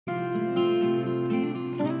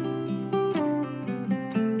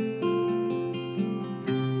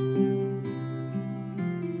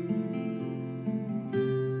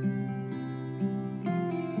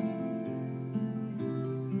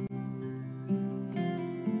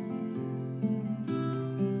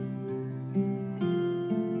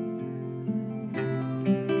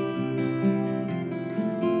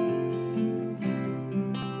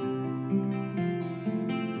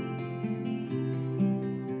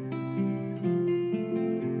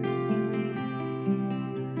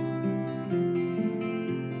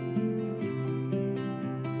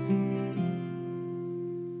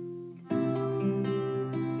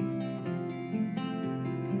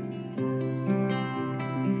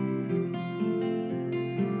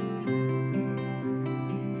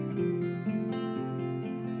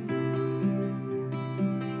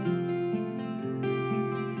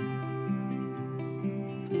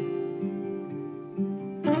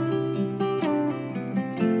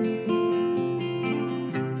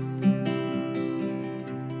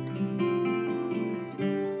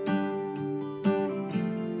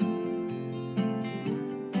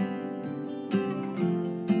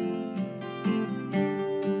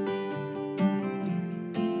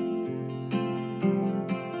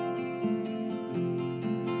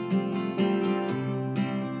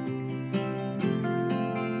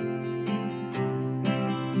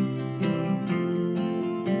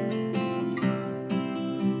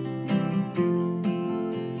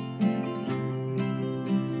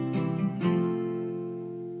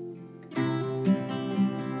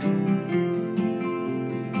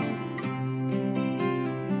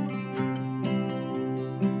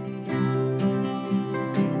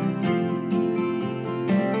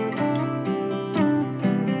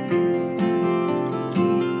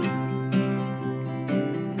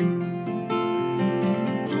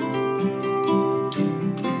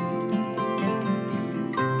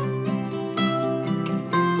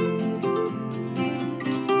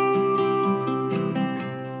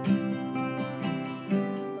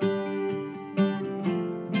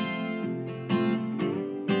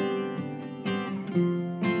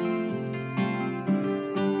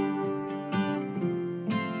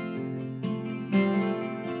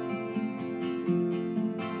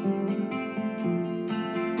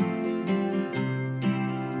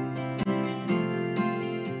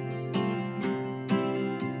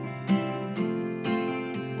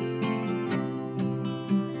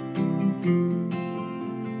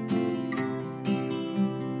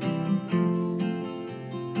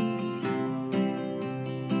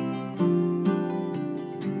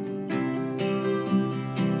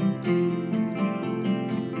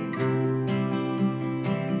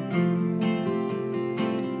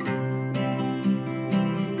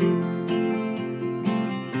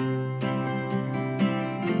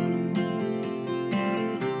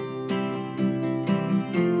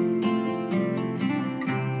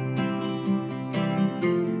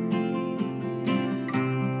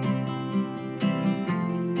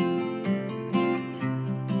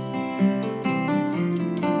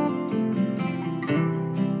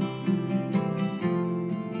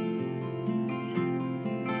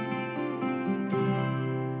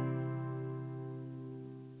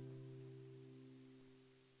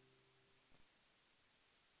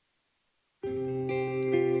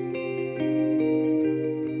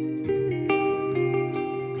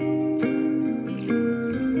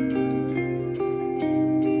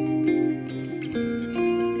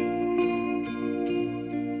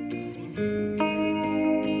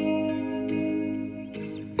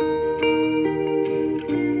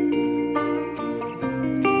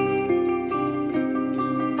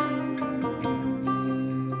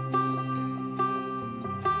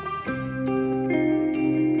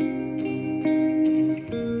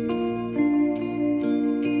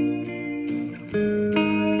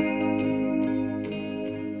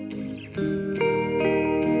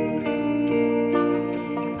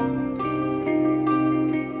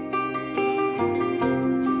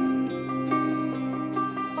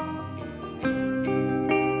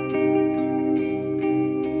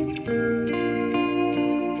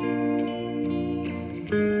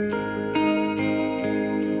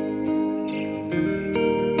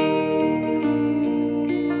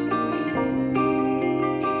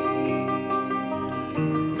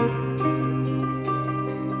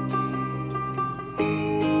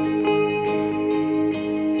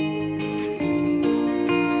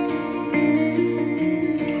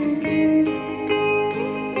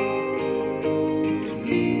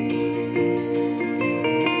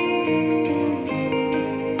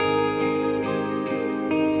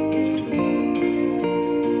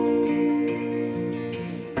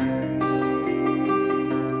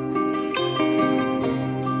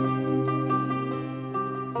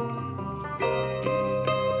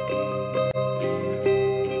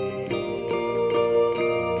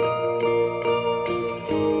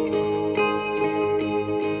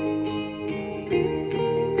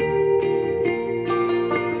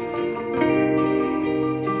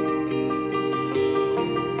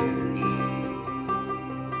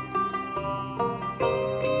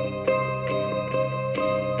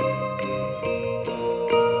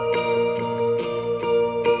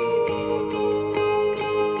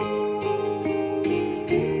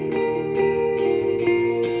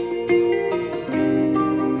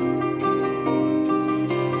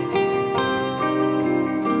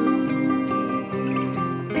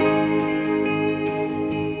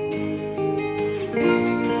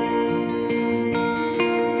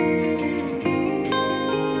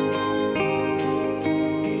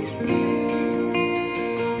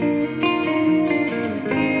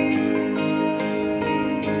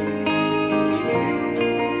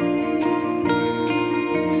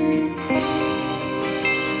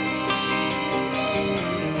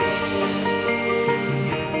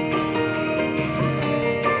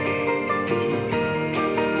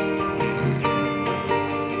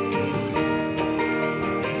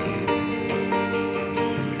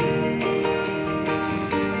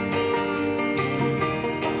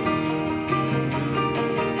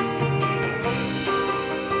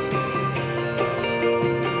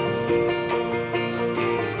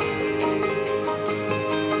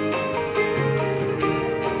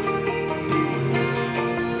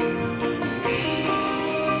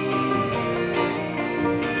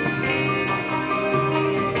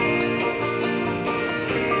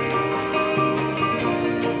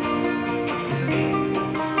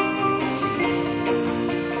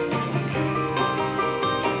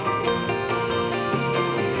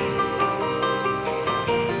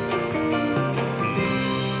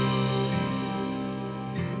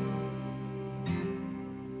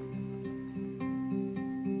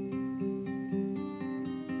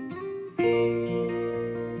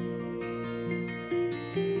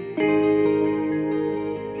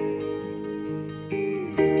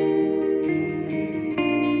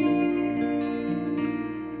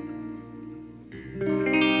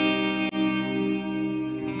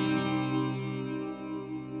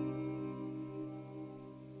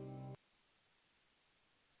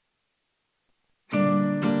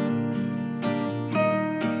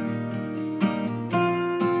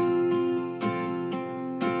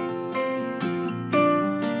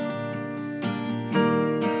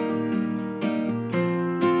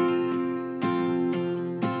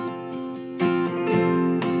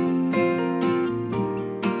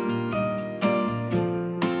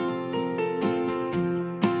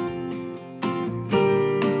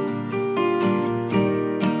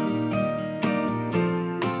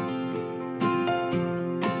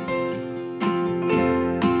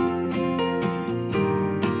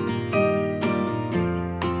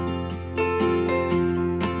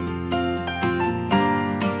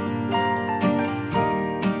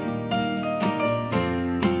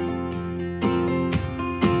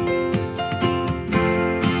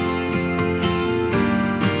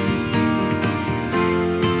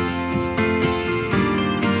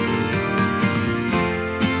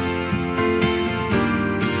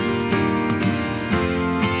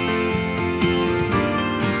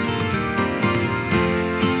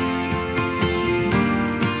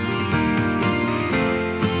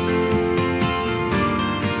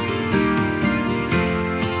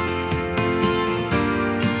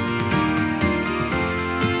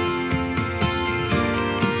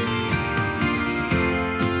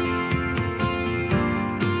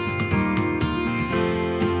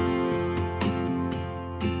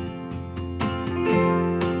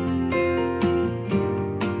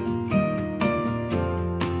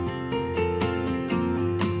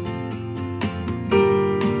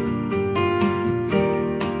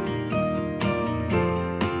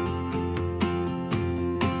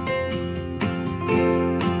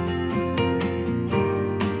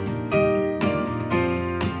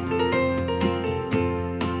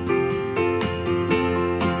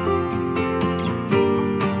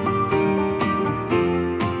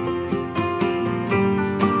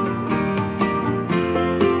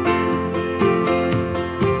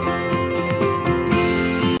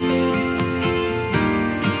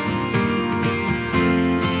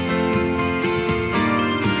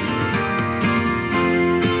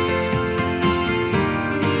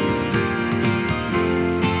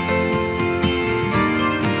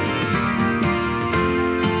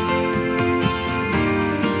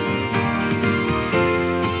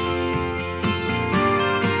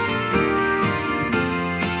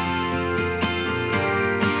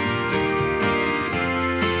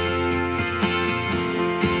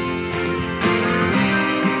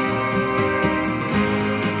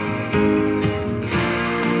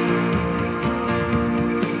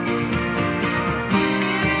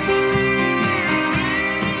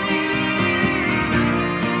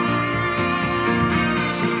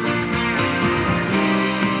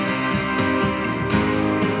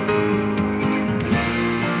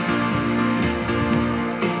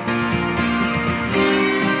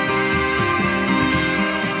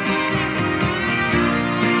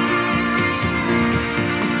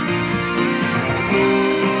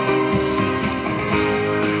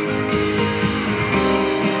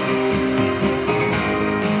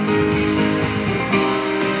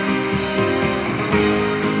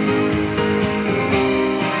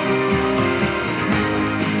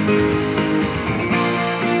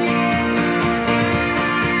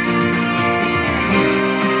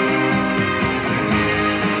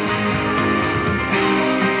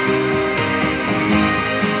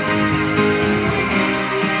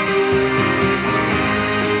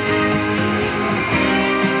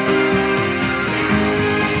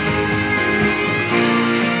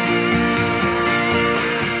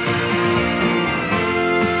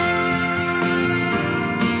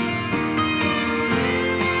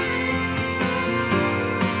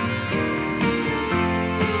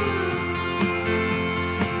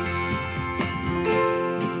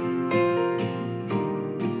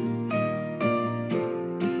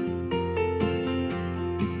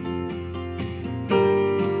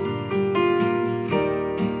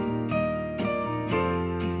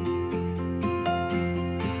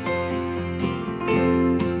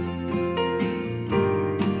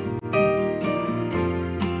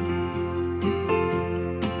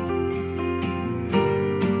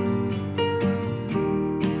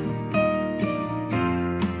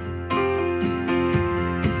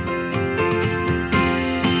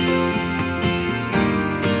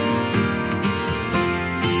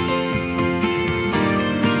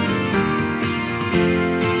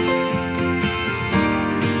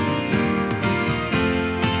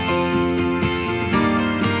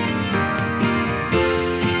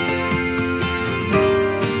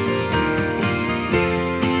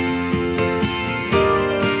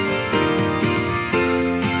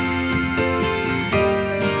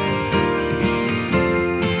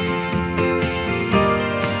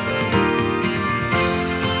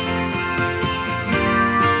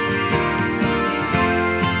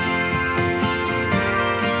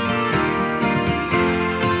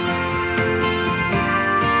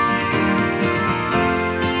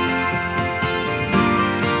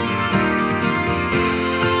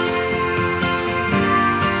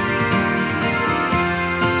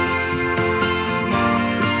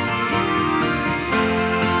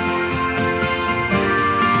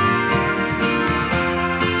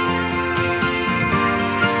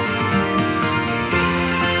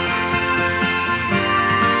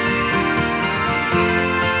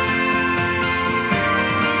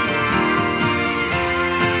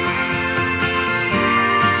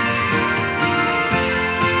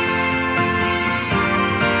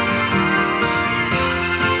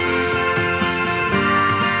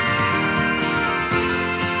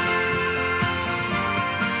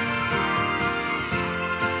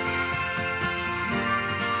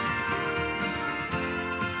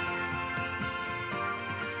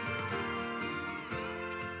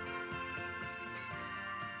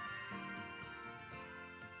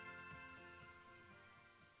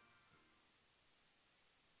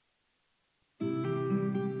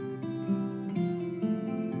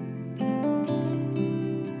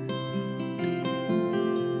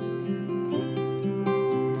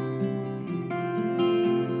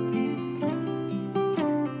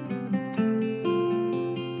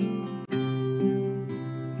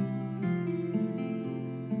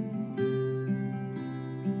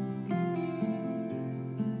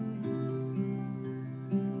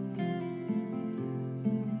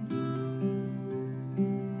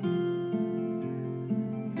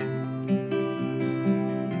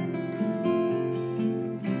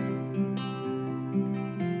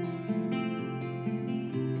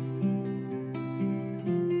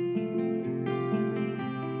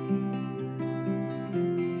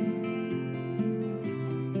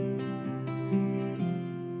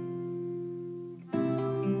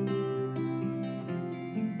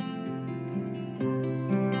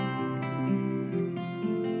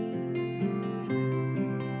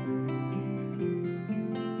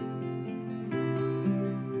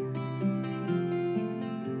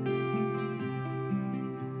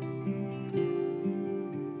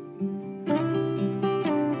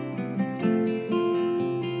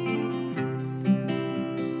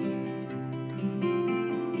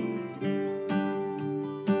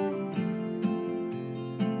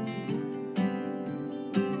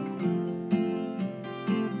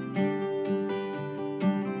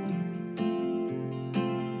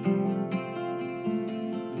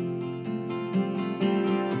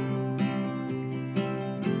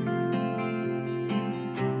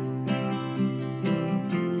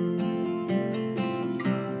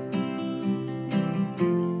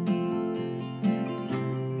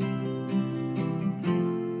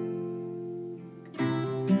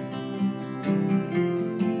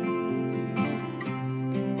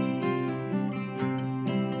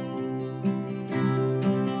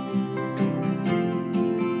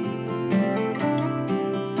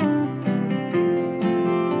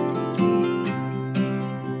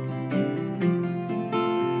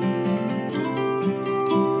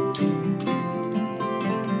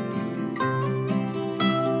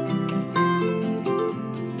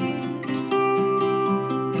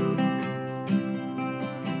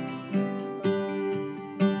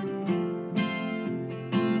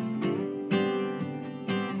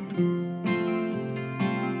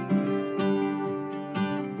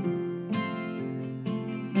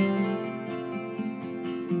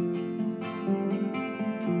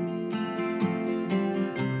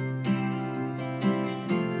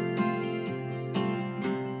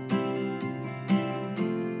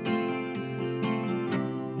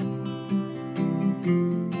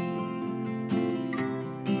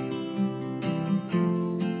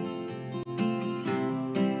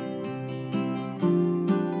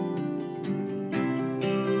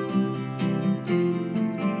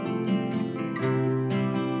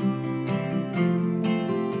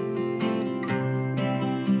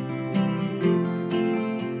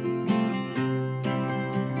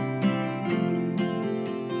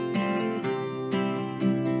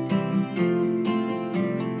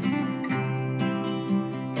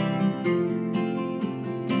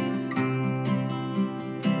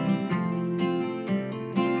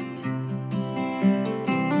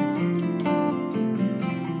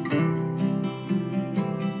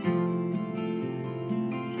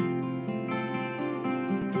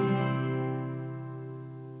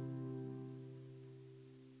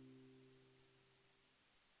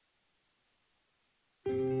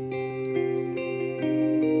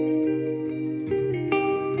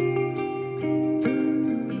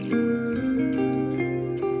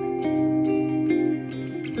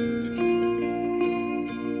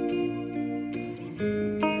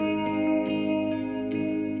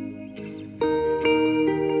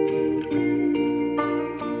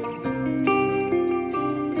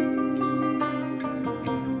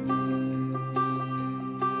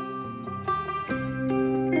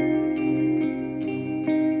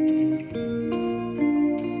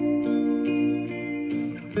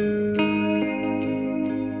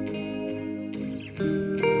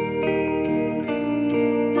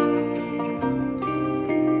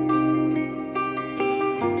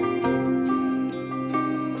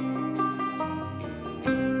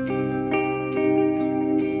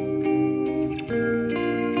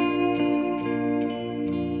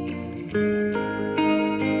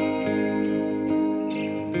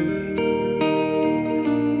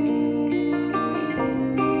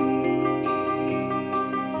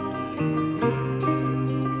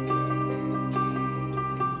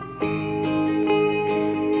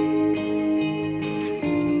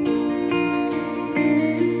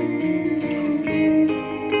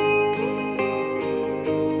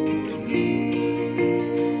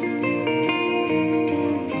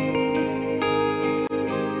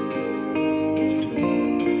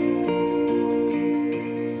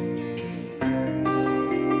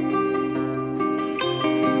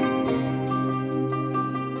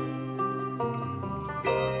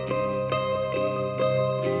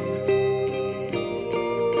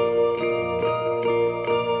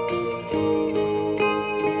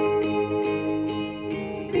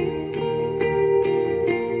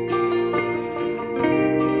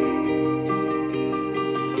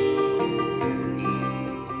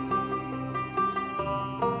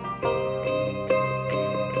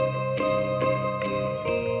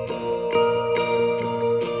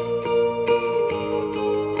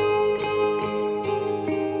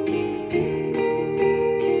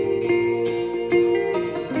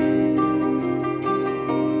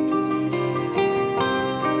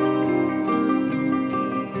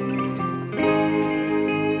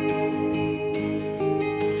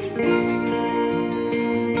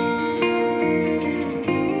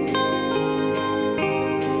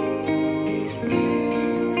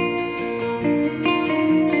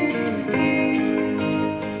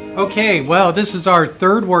Okay, well, this is our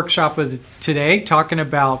third workshop of today, talking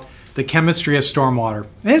about the chemistry of stormwater.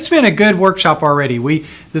 And it's been a good workshop already.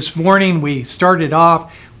 This morning we started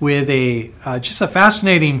off with just a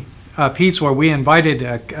fascinating piece where we invited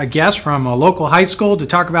a guest from a local high school to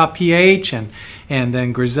talk about pH, and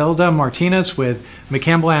then Griselda Martinez with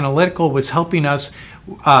McCampbell Analytical was helping us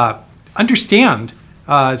understand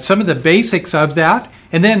some of the basics of that.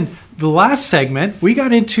 And then the last segment, we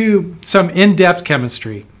got into some in-depth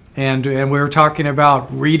chemistry. And we were talking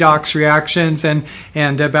about redox reactions and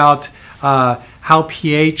about how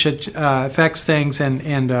pH affects things,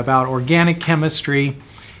 and about organic chemistry,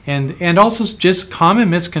 and also just common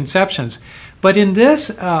misconceptions. But in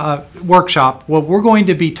this workshop, what we're going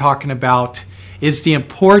to be talking about is the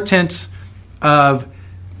importance of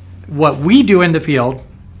what we do in the field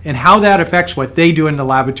and how that affects what they do in the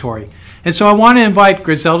laboratory. And so I want to invite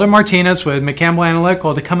Griselda Martinez with McCampbell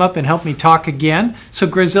Analytical to come up and help me talk again. So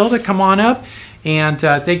Griselda, come on up, and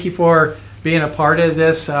thank you for being a part of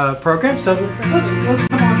this program. So let's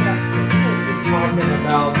come on back.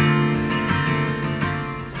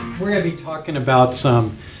 We're going to be talking about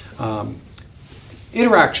some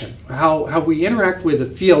interaction, how we interact with the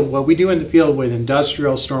field, what we do in the field with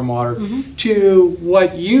industrial stormwater, to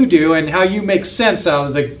what you do and how you make sense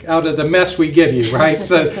out of the mess we give you, right?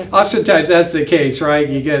 So oftentimes that's the case, right?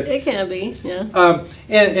 It can be, yeah.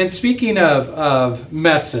 And speaking of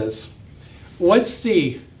messes, what's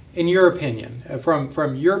in your opinion,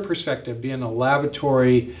 from your perspective, being a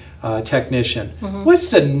laboratory technician, what's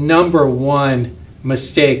the number one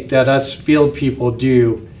mistake that us field people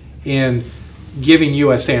do in giving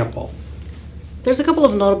you a sample? There's a couple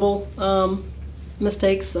of notable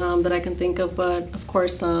mistakes that I can think of, but of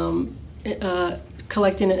course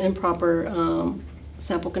collecting in improper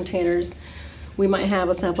sample containers. We might have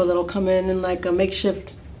a sample that'll come in like a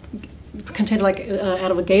makeshift container, like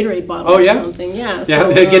out of a Gatorade bottle or something. Yeah,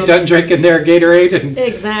 so, they get done drinking their Gatorade and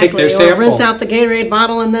take their sample. Or rinse out the Gatorade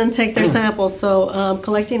bottle and then take their sample. So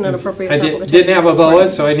collecting an appropriate sample container. I didn't have a VOA,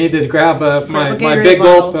 so I needed to grab my big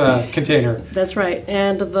gulp container. That's right.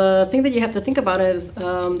 And the thing that you have to think about is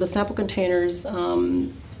the sample containers.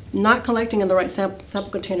 Not collecting in the right sample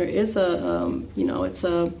container is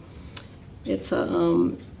it's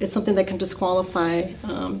something that can disqualify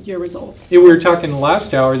your results. Yeah, we were talking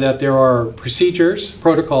last hour that there are procedures,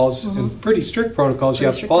 protocols, and pretty strict protocols you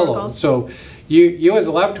have to follow. So you as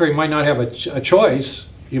a laboratory might not have a choice.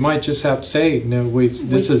 You might just have to say, no,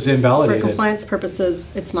 this is invalidated. For compliance purposes,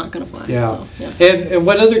 it's not going to fly. Yeah. So, yeah. And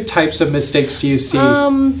what other types of mistakes do you see?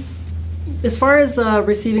 As far as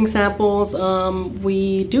receiving samples,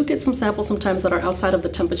 we do get some samples sometimes that are outside of the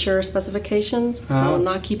temperature specifications, so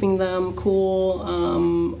not keeping them cool,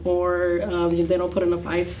 or they don't put enough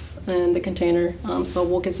ice in the container, so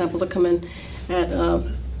we'll get samples that come in at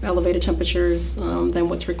elevated temperatures than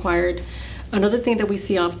what's required. Another thing that we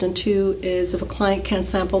see often too is if a client can't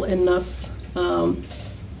sample enough,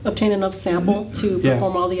 obtain enough sample to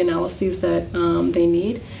perform all the analyses that they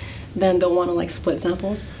need, then they'll want to like split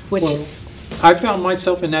samples, which... Well, I found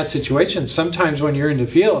myself in that situation. Sometimes when you're in the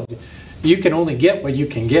field, you can only get what you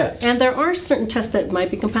can get. And there are certain tests that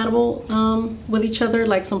might be compatible with each other,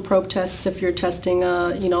 like some probe tests if you're testing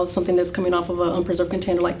something that's coming off of an unpreserved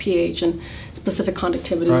container like pH and specific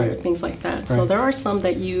conductivity or things like that. So there are some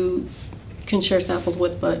that you can share samples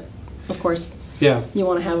with, but of course you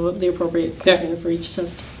want to have the appropriate container for each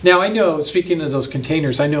test. Now I know, speaking of those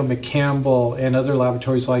containers, I know McCampbell and other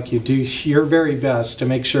laboratories like you do your very best to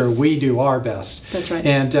make sure we do our best. That's right.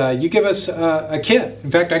 And you give us a kit. In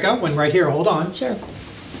fact, I got one right here. Hold on. Sure.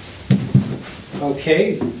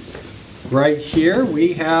 Okay. Right here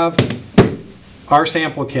we have our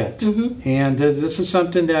sample kit. And this is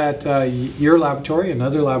something that your laboratory and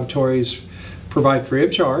other laboratories provide free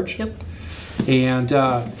of charge. Yep. And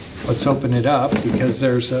let's open it up because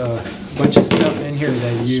there's a bunch of stuff in here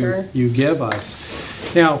that you give us.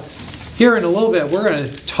 Now, here in a little bit, we're going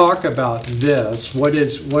to talk about this. What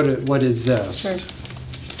is this? Sure.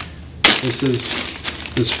 This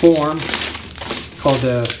is this form called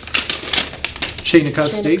the chain of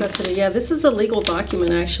custody. Chain of custody. Yeah, this is a legal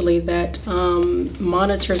document actually that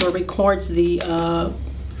monitors or records the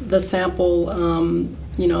sample.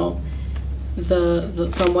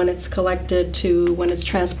 From when it's collected to when it's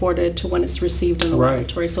transported to when it's received in the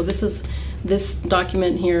laboratory. So this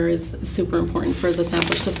document here is super important for the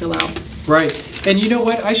samplers to fill out. Right. And you know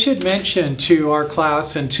what? I should mention to our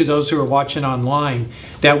class and to those who are watching online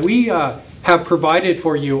that we have provided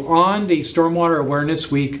for you on the Stormwater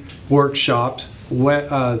Awareness Week workshops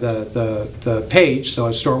the page, so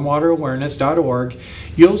at stormwaterawareness.org,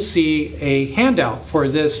 you'll see a handout for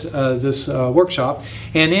this workshop,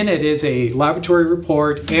 and in it is a laboratory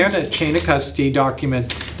report and a chain of custody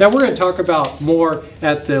document that we're going to talk about more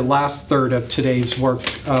at the last third of today's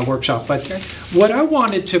workshop. But what I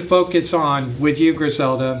wanted to focus on with you,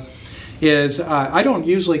 Griselda, is I don't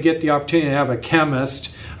usually get the opportunity to have a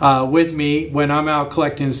chemist with me when I'm out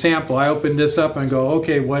collecting a sample. I open this up and go,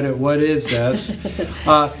 okay, what is this?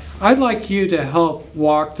 I'd like you to help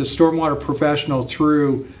walk the stormwater professional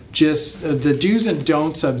through just the do's and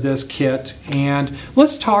don'ts of this kit. And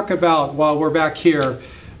let's talk about, while we're back here,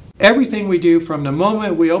 everything we do from the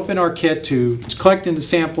moment we open our kit to collecting the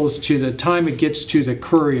samples to the time it gets to the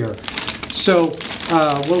courier. So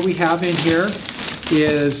what we have in here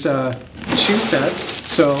is 2 sets.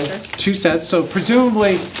 So 2 sets. So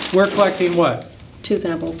presumably we're collecting what? 2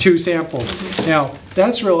 samples. 2 samples. Mm-hmm. Now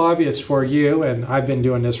that's real obvious for you, and I've been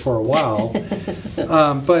doing this for a while.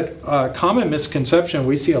 But a common misconception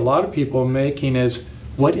we see a lot of people making is,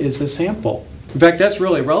 what is a sample? In fact, that's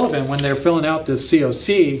really relevant when they're filling out this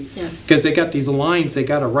COC, because they got these lines they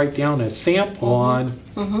got to write down a sample on.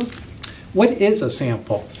 What is a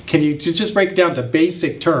sample? Can you just break it down to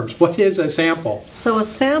basic terms? What is a sample? So a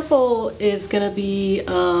sample is going to be,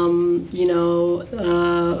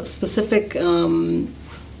 specific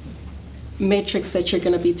matrix that you're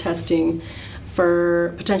going to be testing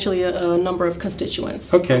for potentially a number of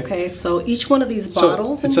constituents. Okay. So each one of these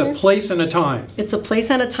bottles. So it's a place and a time. It's a place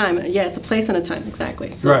and a time. Yeah, it's a place and a time,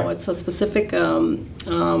 exactly. So it's a specific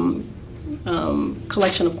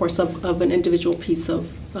collection, of course, of an individual piece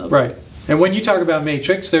of. Right. And when you talk about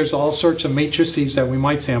matrix, there's all sorts of matrices that we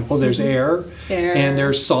might sample. There's air, and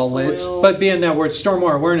there's solids. Soil. But being that we're at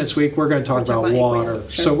Stormwater Awareness Week, we're going to talk about water.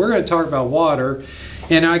 Sure. So we're going to talk about water.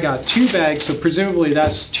 And I got 2 bags, so presumably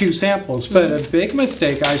that's 2 samples. But a big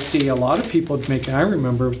mistake I see a lot of people making, I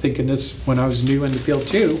remember thinking this when I was new in the field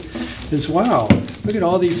too, is wow, look at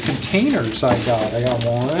all these containers I got. I got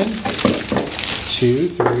 1, 2,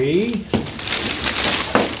 3,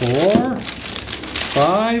 4,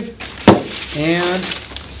 5, and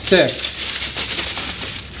 6.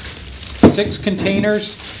 6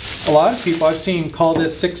 containers. A lot of people I've seen call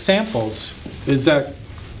this 6 samples.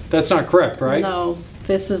 That's not correct, right? No,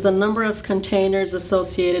 this is the number of containers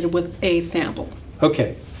associated with a sample.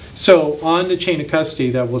 Okay, so on the chain of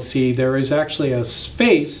custody that we'll see, there is actually a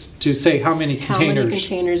space to say how many containers. How many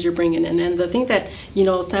containers you're bringing in. And the thing that,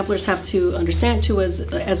 samplers have to understand too is,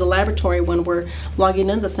 as a laboratory, when we're logging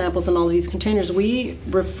in the samples in all of these containers, we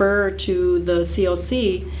refer to the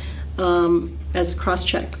COC as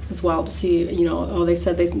cross-check as well to see, they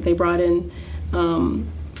said they brought in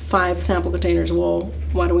 5 sample containers. Well,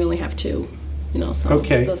 why do we only have 2? So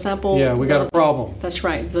the sample. Yeah, we got a problem. That's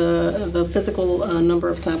right. The physical number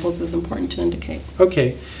of samples is important to indicate.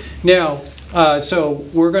 Okay. Now, so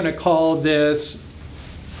we're going to call this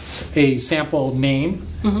a sample name.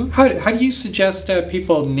 How do you suggest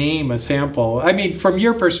people name a sample? I mean, from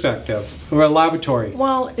your perspective, or a laboratory?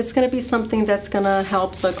 Well, it's going to be something that's going to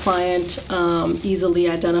help the client easily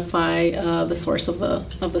identify the source of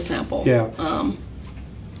the sample. Yeah.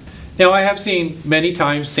 Now, I have seen many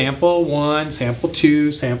times sample 1, sample 2,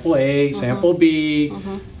 sample A, sample B.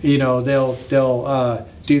 They'll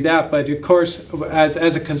do that, but of course,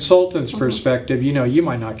 as a consultant's perspective, you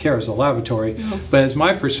might not care as a laboratory, but as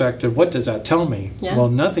my perspective, what does that tell me? Yeah, well,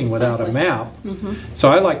 nothing without a map. So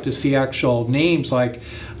I like to see actual names like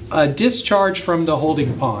a discharge from the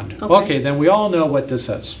holding pond. Okay, then we all know what this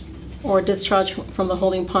is. Or discharge from the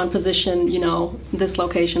holding pond position, this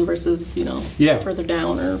location versus, further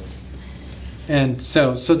down or. And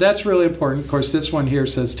so that's really important. Of course, this one here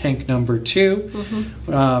says tank number 2.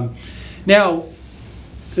 Now,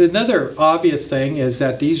 another obvious thing is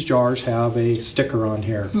that these jars have a sticker on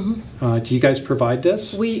here. Do you guys provide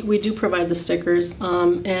this? We do provide the stickers,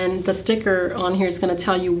 and the sticker on here is going to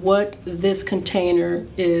tell you what this container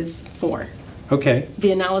is for. Okay.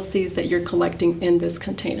 The analyses that you're collecting in this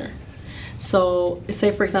container. So,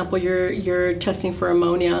 say for example, you're testing for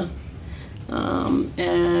ammonia.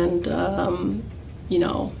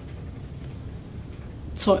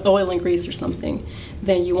 So oil and grease or something,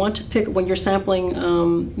 then you want to pick, when you're sampling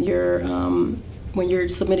when you're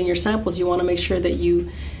submitting your samples, you want to make sure that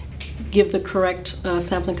you give the correct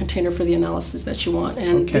sampling container for the analysis that you want.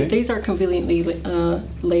 And these are conveniently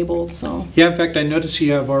labeled. So yeah, in fact, I noticed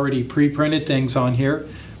you have already pre-printed things on here.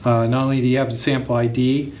 Not only do you have the sample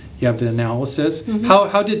ID, you have the analysis.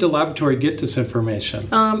 How did the laboratory get this information?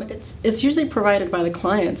 It's usually provided by the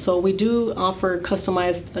client. So we do offer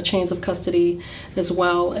customized chains of custody as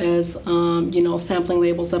well as sampling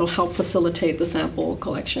labels that'll help facilitate the sample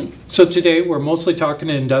collection. So today we're mostly talking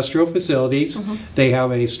to industrial facilities. They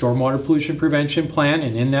have a stormwater pollution prevention plan,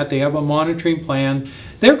 and in that they have a monitoring plan.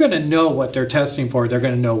 They're going to know what they're testing for. They're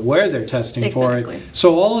going to know where they're testing for it.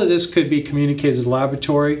 So all of this could be communicated to the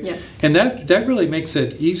laboratory. Yes. And that really makes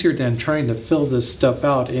it easier than trying to fill this stuff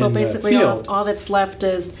out in the field. So basically all that's left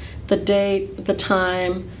is the date, the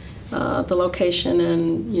time, the location,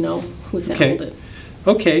 and who sampled it.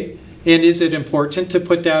 Okay. And is it important to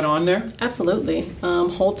put that on there? Absolutely.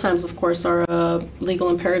 Hold times, of course, are a legal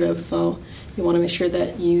imperative. So you want to make sure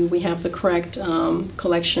that we have the correct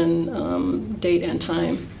collection date and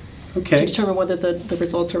time to determine whether the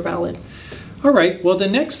results are valid. All right. Well, the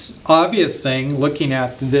next obvious thing, looking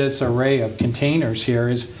at this array of containers here,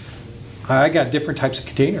 is I got different types of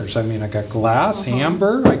containers. I mean, I got glass,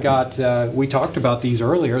 amber. I got, we talked about these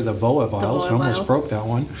earlier, the VOA vials. I almost broke that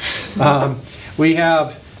one. We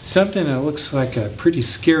have something that looks like a pretty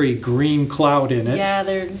scary green cloud in it. Yeah,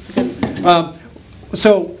 they're good.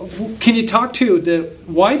 So can you talk to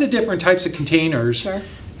why the different types of containers? Sure.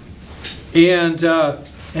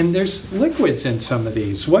 And there's liquids in some of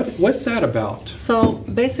these. What's that about? So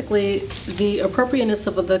basically, the appropriateness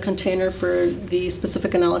of the container for the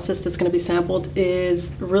specific analysis that's going to be sampled is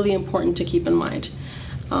really important to keep in mind.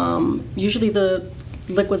 Usually the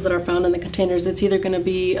liquids that are found in the containers, it's either going to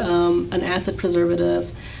be an acid preservative,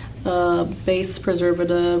 base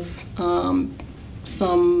preservative,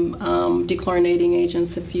 some dechlorinating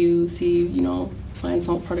agents if you see, fine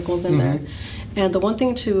salt particles in there. And the one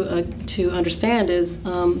thing to understand is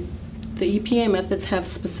the EPA methods have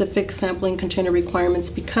specific sampling container requirements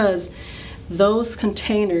because those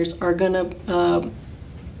containers are going to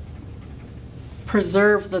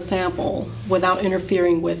preserve the sample without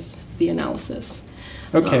interfering with the analysis.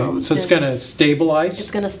 Okay, so it's going to stabilize?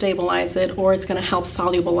 It's going to stabilize it, or it's going to help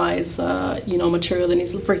solubilize, material that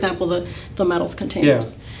needs. For example, the metals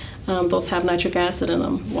containers. Yeah. Those have nitric acid in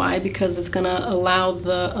them. Why? Because it's going to allow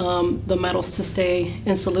the metals to stay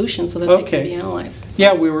in solution so that they can be analyzed. So.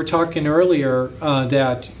 Yeah, we were talking earlier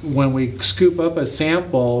that when we scoop up a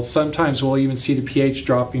sample, sometimes we'll even see the pH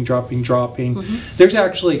dropping. There's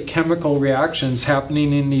actually chemical reactions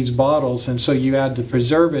happening in these bottles, and so you add the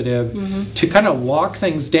preservative to kind of lock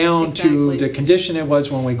things down to the condition it was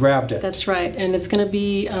when we grabbed it. That's right, and it's going to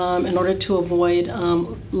be in order to avoid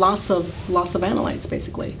loss of analytes,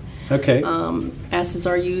 basically. Okay. Acids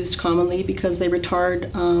are used commonly because they retard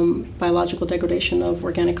biological degradation of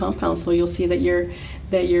organic compounds. So you'll see that your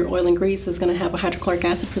oil and grease is going to have a hydrochloric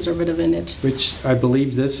acid preservative in it. Which I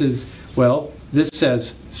believe this is, this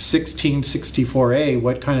says 1664A.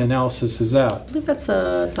 What kind of analysis is that? I believe that's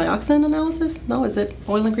a dioxin analysis. No, is it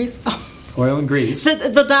oil and grease? Oh. Oil and grease.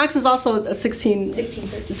 The dioxin is also a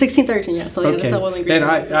 1613, yeah. So that's oil and grease. And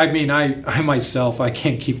I myself, I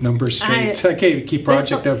can't keep numbers straight. I can't keep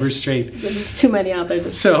project numbers straight. There's too many out there.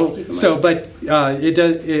 But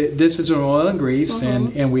this is an oil and grease,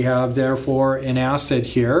 and we have therefore an acid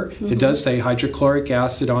here. It does say hydrochloric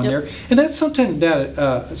acid on there, and that's something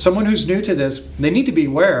that someone who's new to this, they need to be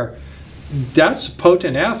aware. That's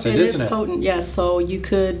potent acid, isn't it? It is potent, yes. So you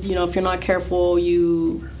could, if you're not careful,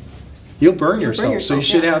 You'll burn yourself, so you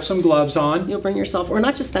should have some gloves on. You'll burn yourself, or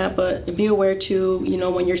not just that, but be aware too,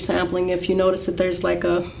 when you're sampling, if you notice that there's like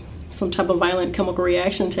some type of violent chemical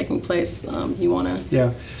reaction taking place, you want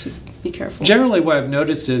to just be careful. Generally what I've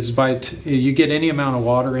noticed is you get any amount of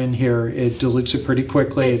water in here, it dilutes it pretty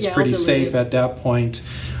quickly. It's pretty safe at that point.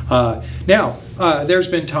 Now, there's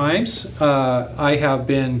been times I have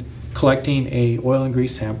been collecting a oil and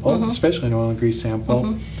grease sample, especially an oil and grease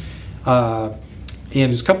sample. And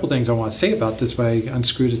there's a couple things I want to say about this, but I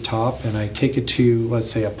unscrew the top and I take it to, let's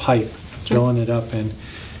say, a pipe, filling it up, and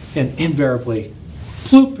invariably,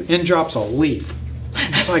 ploop, in drops a leaf.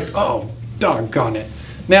 It's like, oh, doggone it.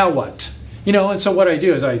 Now what? And so what I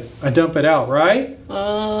do is I dump it out, right?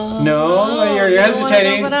 No, you're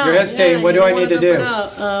hesitating. You're hesitating. Yeah, what do I need to do?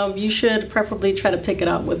 You should preferably try to pick it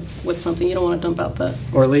out with something. You don't want to dump out the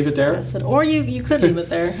or leave it there. Acid. Or you could leave it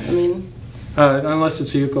there. I mean. Unless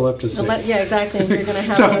it's eucalyptus. Yeah, exactly. You're going to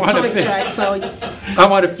have a extract. So I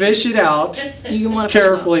want to fish it out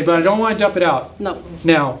carefully, but I don't want to dump it out. No.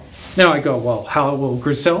 Now I go, well, how will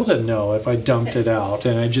Griselda know if I dumped it out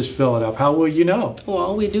and I just fill it up? How will you know?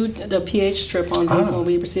 Well, we do the pH strip on these when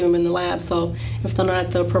we receive them in the lab. So if they're not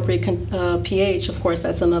at the appropriate pH, of course,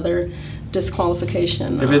 that's another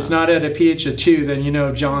disqualification. If it's not at a pH of 2, then you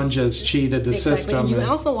know John just cheated the Exactly. system. And you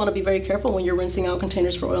also want to be very careful when you're rinsing out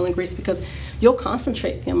containers for oil and grease, because you'll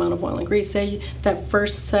concentrate the amount of oil and grease. Say that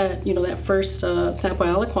first set, that first sample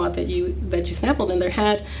aliquot that you sampled, and there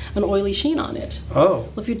had an oily sheen on it. Oh.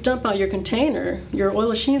 Well, if you dump out your container, your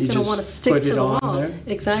oily sheen is going to want to stick to the walls. There?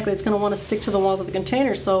 Exactly. It's going to want to stick to the walls of the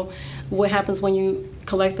container. So what happens when you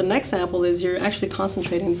collect the next sample is you're actually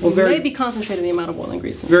concentrating. You may be concentrating the amount of oil and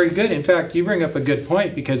grease. Very good. In fact, you bring up a good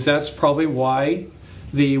point, because that's probably why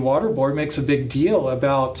the Water Board makes a big deal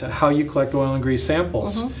about how you collect oil and grease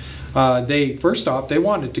samples. First off, they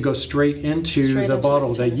want it to go straight into the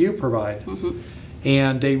bottle that you provide.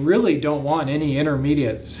 And they really don't want any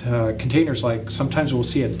intermediate containers. Like sometimes we'll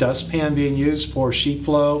see a dustpan being used for sheet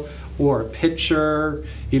flow, or a pitcher,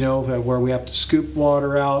 where we have to scoop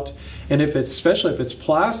water out. And especially if it's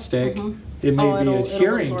plastic, it may be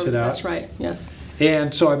adhering to that. That's right, yes.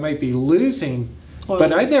 And so I might be losing.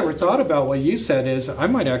 But I never thought about what you said is I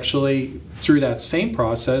might actually, through that same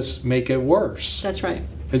process, make it worse. That's right.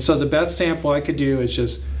 And so the best sample I could do is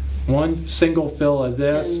just one single fill of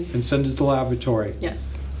this and send it to the laboratory.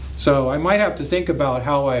 Yes. So I might have to think about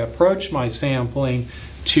how I approach my sampling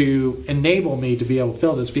to enable me to be able to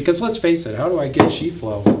fill this, because let's face it, how do I get sheet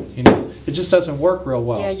flow? It just doesn't work real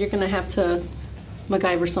well. Yeah, you're going to have to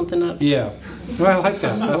MacGyver something up. Yeah, well, I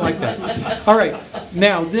like that. All right,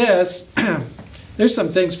 now this, there's some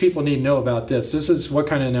things people need to know about this. This is what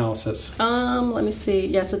kind of analysis? Let me see.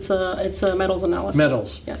 Yes, it's a metals analysis.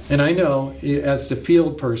 Metals. Yes. And I know, as the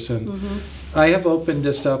field person, I have opened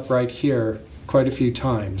this up right here quite a few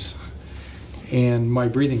times. And my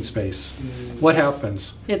breathing space. What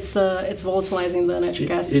happens? It's volatilizing the nitric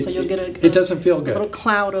acid, so you'll get it doesn't feel good. A little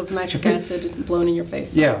cloud of nitric acid blown in your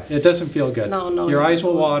face. Yeah, it doesn't feel good. No. Your eyes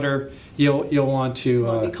will water. You'll want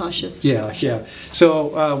to be cautious. Yeah.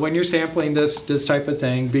 So when you're sampling this type of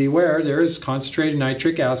thing, beware. There is concentrated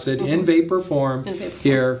nitric acid in vapor form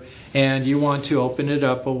here, and you want to open it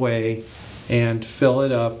up away and fill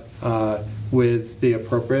it up with the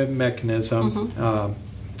appropriate mechanism.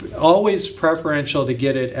 Always preferential to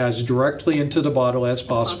get it as directly into the bottle as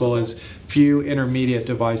possible, as few intermediate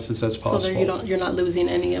devices as possible. So you're not losing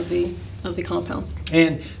any of the compounds.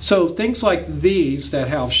 And so things like these that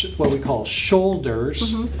have what we call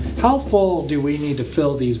shoulders, how full do we need to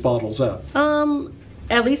fill these bottles up?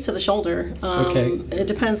 At least to the shoulder. Okay. It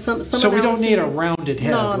depends. Some so we don't need a rounded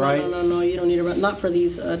head, right? No. You don't need not for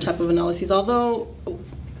these type of analyses. Although,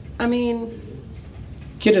 I mean,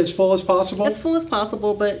 get it as full as possible? As full as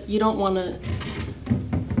possible, but you don't want to,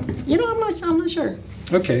 I'm not sure.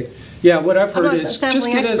 Okay. Yeah, what I've heard is just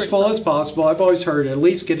get it as full so. as possible. I've always heard at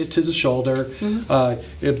least get it to the shoulder,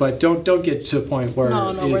 but don't get to a point where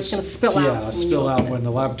where it's going to spill out. Yeah, spill out when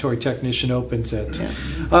the laboratory technician opens it.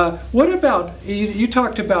 Yeah. What about, you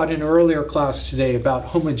talked about in an earlier class today about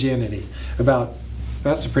homogeneity,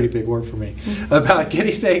 that's a pretty big word for me, about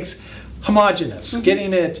getting things homogeneous,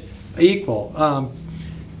 getting it equal.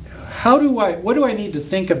 What do I need to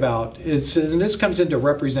think about and this comes into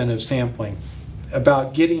representative sampling,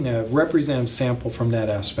 about getting a representative sample from that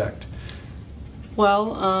aspect?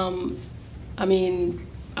 Well, I mean,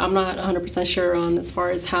 I'm not 100% sure on as far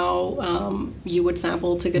as how you would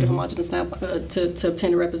sample to get a homogeneous sample, to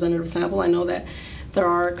obtain a representative sample. I know that there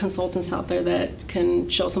are consultants out there that can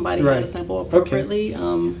show somebody how to sample appropriately.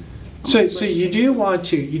 Okay. So you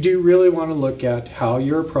do really want to look at how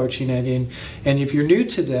you're approaching it, and if you're new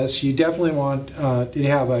to this, you definitely want to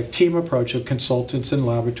have a team approach of consultants and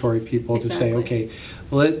laboratory people to say, okay,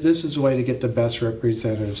 well, this is the way to get the best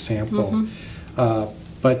representative sample.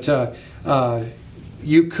 But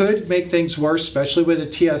you could make things worse, especially with a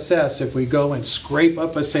TSS, if we go and scrape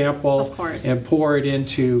up a sample and pour it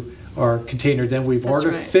into our container, then we've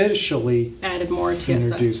artificially added more TSS,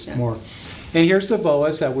 introduced more. And here's the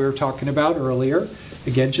VOAs that we were talking about earlier.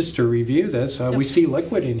 Again, just to review this, we see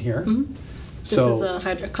liquid in here. This is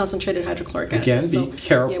a concentrated hydrochloric acid. Again, be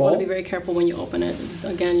careful. You want to be very careful when you open it.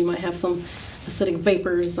 Again, you might have some acidic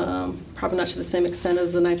vapors, probably not to the same extent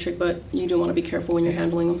as the nitric, but you do want to be careful when you're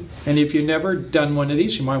handling them. And if you've never done one of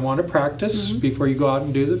these, you might want to practice before you go out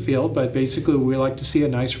and do the field. But basically, we like to see a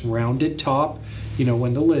nice rounded top,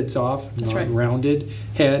 when the lid's off, rounded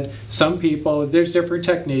head. Some people, there's different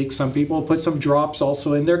techniques. Some people put some drops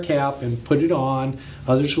also in their cap and put it on.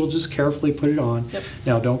 Others will just carefully put it on.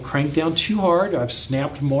 Now, don't crank down too hard. I've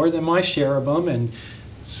snapped more than my share of them, and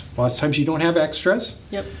lots of times you don't have extras.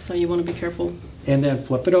 So you want to be careful. And then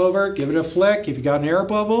flip it over, give it a flick. If you got an air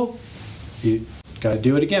bubble, you got to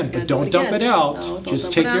do it again. But don't dump it out. No,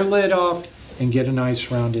 just take your lid off and get a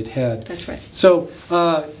nice rounded head. That's right. So,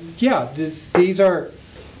 these are,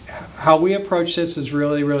 how we approach this is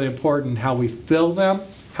really, really important. How we fill them,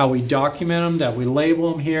 how we document them, that we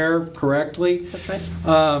label them here correctly. That's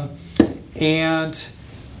right.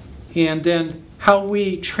 And then how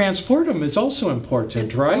we transport them is also important,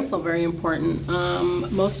 It's right? also very important.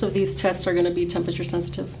 Most of these tests are going to be temperature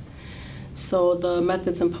sensitive. So the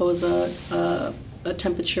methods impose a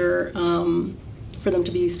temperature for them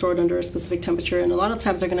to be stored under a specific temperature. And a lot of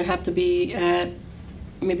times they're going to have to be at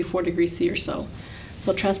maybe 4 degrees C or so.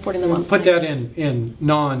 So transporting them on Put ice. that in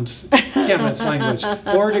non-chemist language.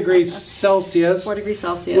 4 degrees Celsius. 4 degrees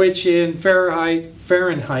Celsius. Which in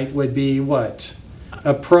Fahrenheit would be what?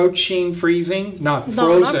 Approaching freezing? Not No,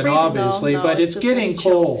 frozen, not freezing, obviously, no, but it's just getting really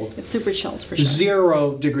chilled. cold. It's super chilled for sure.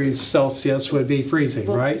 0 degrees Celsius would be freezing,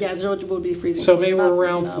 Well, right? Yeah, 0 would be freezing. So maybe not we're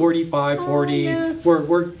around freezing, no. 45, 40. Yeah.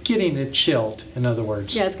 We're getting it chilled, in other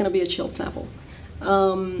words. Yeah, it's going to be a chilled sample.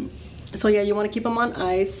 So yeah, you want to keep them on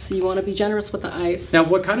ice. You want to be generous with the ice. Now,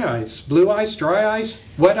 what kind of ice? Blue ice, dry ice,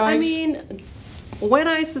 wet ice? I mean, wet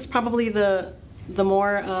ice is probably the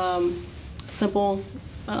more simple,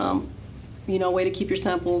 way to keep your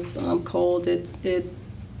samples cold.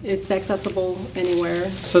 It's accessible anywhere.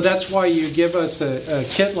 So that's why you give us a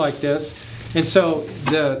kit like this. And so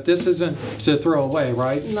this isn't to throw away,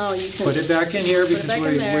 right? No, you can Put it back in here put it because back in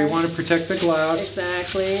we there. want to protect the glass.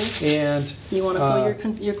 Exactly. And You want to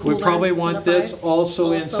fill your cooler. we probably want enough this ice.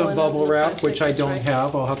 also in some a bubble little wrap, plastic, which I that's don't right.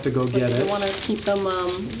 have. I'll have to go So get you it. want to keep them,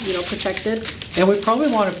 protected. And we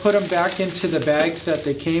probably want to put them back into the bags that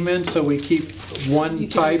they came in, so we keep one You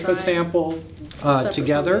keep type them of dry. sample Separate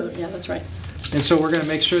together. from the other. Yeah, that's right. And so we're going to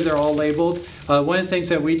make sure they're all labeled. One of the things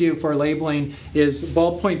that we do for labeling is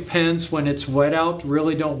ballpoint pens, when it's wet out,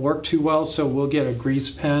 really don't work too well. So we'll get a grease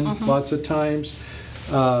pen lots of times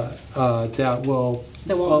that will,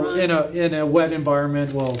 That won't run. in a wet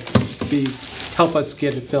environment, will help us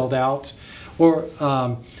get it filled out.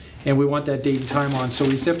 And we want that date and time on, so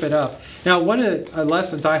we zip it up. Now, one of the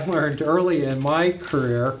lessons I learned early in my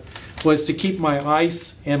career was to keep my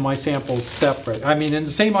ice and my samples separate. I mean, in the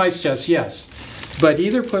same ice chest, yes, but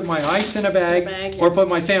either put my ice in a bag, yeah. or put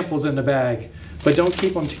my samples in the bag, but don't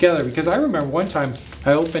keep them together. Because I remember one time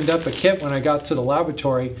I opened up a kit when I got to the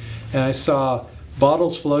laboratory and I saw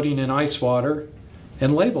bottles floating in ice water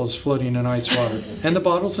and labels floating in ice water, and the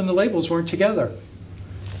bottles and the labels weren't together.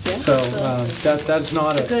 Yeah, So that's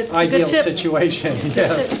not an ideal tip. situation.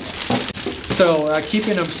 Yes. So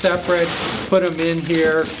keeping them separate, put them in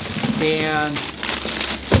here, and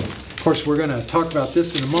of course we're going to talk about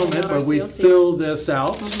this in a moment, but we fill this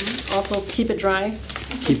out. Also, keep it dry.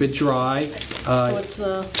 Keep it dry. So it's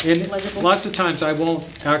And legible. lots of times I won't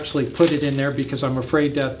actually put it in there because I'm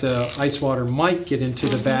afraid that the ice water might get into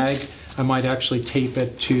the bag. I might actually tape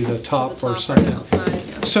it to the top or something. outside,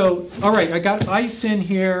 yeah. So, all right, I got ice in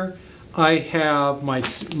here. I have my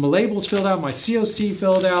labels filled out, my COC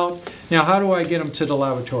filled out. Now, how do I get them to the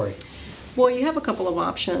laboratory? Well, you have a couple of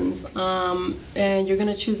options, and you're going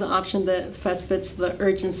to choose an option that best fits the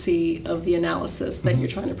urgency of the analysis that you're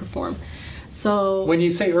trying to perform. So, When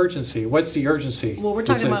you say urgency, what's the urgency? well, we're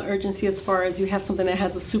talking about urgency as far as you have something that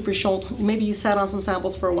has a super short, maybe you sat on some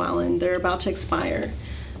samples for a while and they're about to expire.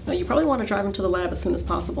 You probably want to drive them to the lab as soon as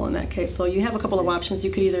possible in that case. So you have a couple of options. You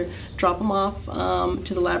could either drop them off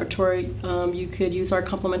to the laboratory. You could use our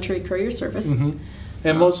complimentary courier service.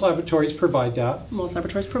 And most laboratories provide that. Most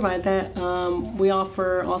laboratories provide that. We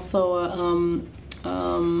offer also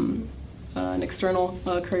an external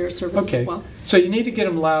courier service Okay. as well. So you need to get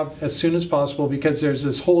them lab as soon as possible because there's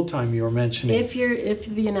this hold time you were mentioning. If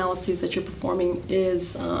the analysis that you're performing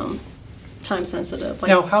is time sensitive.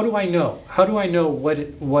 Now, how do I know? How do I know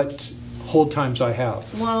what hold times I have?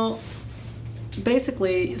 Well,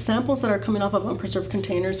 basically, samples that are coming off of unpreserved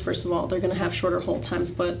containers, first of all, they're going to have shorter hold times,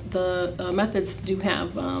 but the methods do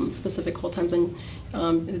have specific hold times, and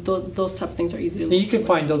those type of things are easy to And you can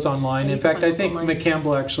find those online. Yeah, In you can fact, find I think those online.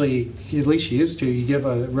 McCampbell actually, at least she used to, you give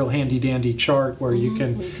a real handy-dandy chart where you You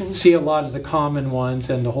can can- see a lot of the common ones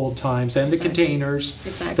and the hold times and the Exactly. containers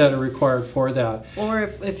Exactly. that are required for that. Or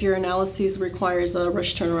if your analysis requires a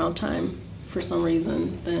rush turnaround time for some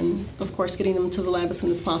reason, then of course getting them to the lab as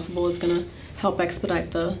soon as possible is going to help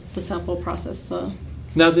expedite the sample process.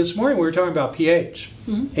 Now, this morning we were talking about pH,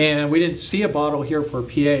 Mm-hmm. and we didn't see a bottle here for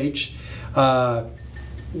pH.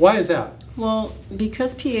 Why is that? Well,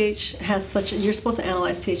 because pH has you're supposed to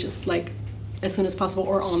analyze pH as soon as possible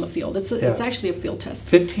or on the field. It's actually a field test.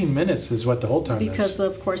 15 minutes is what the hold time Because is.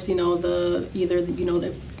 of course,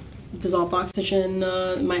 if dissolved oxygen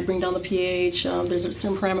might bring down the pH. There's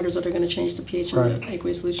some parameters that are going to change the pH in Right. the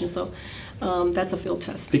aqueous solution. So that's a field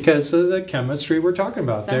test. Because of the chemistry we're talking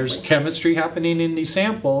about. There's Exactly. chemistry happening in these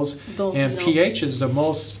samples, They'll- and pH is the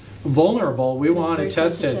most vulnerable, we want to very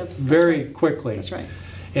test it sensitive. very That's quickly. That's right.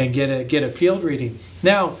 And get a field reading.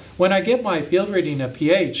 Now, when I get my field reading of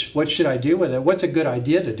pH, what should I do with it? What's a good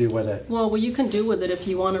idea to do with it? Well, what you can do with it if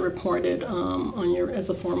you want to report it on your as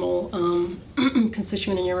a formal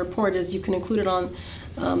constituent in your report is you can include it on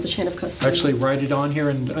the chain of custody. Actually, write it on here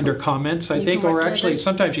and under comments, I you think, can or write- actually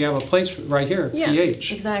sometimes you have a place right here, Yeah,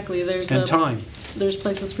 pH exactly. and time. There's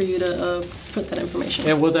places for you to put that information.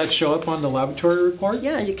 And will that show up on the laboratory report?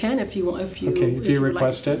 Yeah, you can if you want. If you Okay, if you would like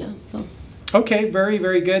request to, it. Yeah, so. Okay, very,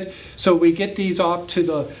 very good. So we get these off to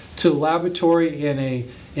the laboratory in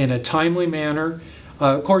a timely manner.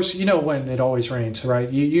 Of course, you know when it always rains, right?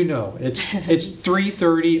 You know it's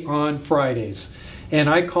 3:30 on Fridays, and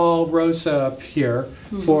I call Rosa up here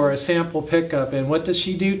for a sample pickup, and what does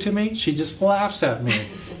she do to me? She just laughs at me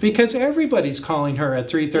because everybody's calling her at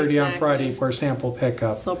 3:30 on Exactly. Friday for a sample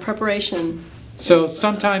pickup. So prepreparation. So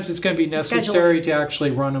sometimes it's going to be necessary scheduling. to actually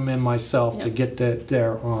run them in myself to Yep. get that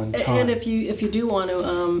there on time. And if you do want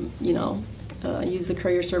to use the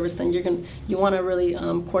courier service, then you want to really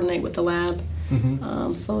coordinate with the lab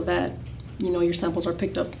so that your samples are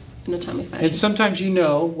picked up in a timely fashion. And sometimes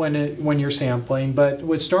when you're sampling, but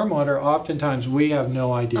with stormwater, oftentimes we have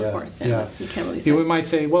no idea. Of course, yeah. You can't really say. We might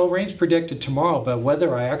say, well, rain's predicted tomorrow, but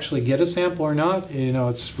whether I actually get a sample or not,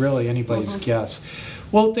 it's really anybody's guess.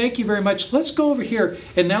 Well, thank you very much. Let's go over here,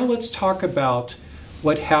 and now let's talk about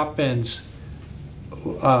what happens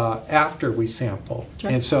after we sample.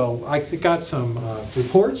 Sure. And so I got some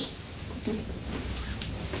reports.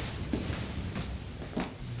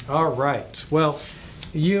 All right. Well,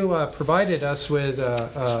 you provided us with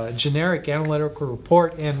a generic analytical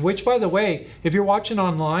report, and which, by the way, if you're watching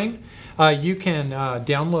online, you can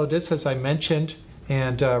download this, as I mentioned,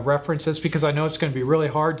 and reference this, because I know it's going to be really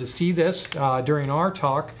hard to see this during our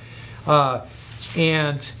talk.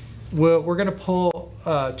 And we're going to pull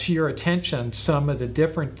to your attention some of the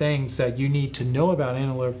different things that you need to know about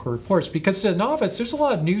analytical reports, because to the novice, there's a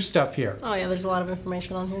lot of new stuff here. Oh yeah, there's a lot of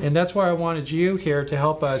information on here. And that's why I wanted you here to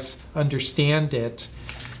help us understand it.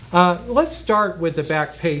 Let's start with the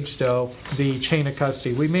back page, though, the chain of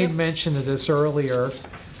custody. We made mention of this earlier.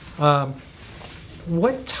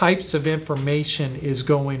 What types of information is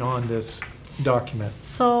going on this document?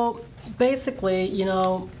 So basically,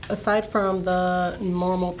 aside from the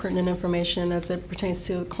normal pertinent information as it pertains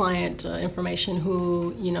to client information,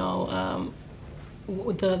 who,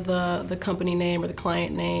 the company name or the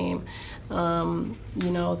client name,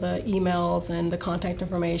 the emails and the contact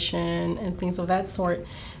information and things of that sort,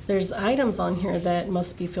 there's items on here that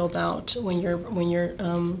must be filled out when you're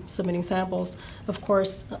submitting samples. Of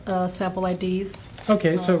course, sample IDs.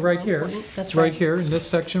 Okay, so right here, That's right right. here in this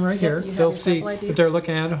section right Yep, here, you have they'll your see, sample ID. if they're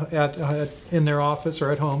looking at in their office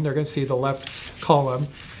or at home, they're going to see the left column.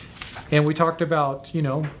 And we talked about,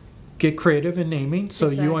 get creative in naming so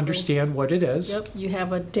you Exactly. understand what it is. Yep, you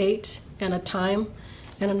have a date and a time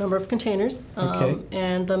and a number of containers. Okay.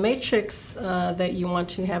 And the matrix that you want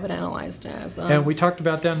to have it analyzed as. And we talked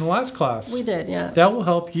about that in the last class. We did, yeah. That will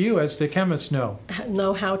help you as the chemist know.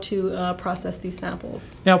 Know how to process these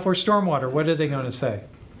samples. Now for stormwater, what are they going to say?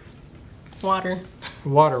 Water.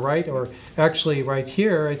 Water, right? Or actually right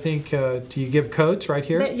here, I think, do you give codes right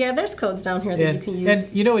here? Yeah, there's codes down here that you can use.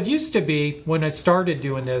 And it used to be, when I started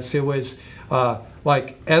doing this, it was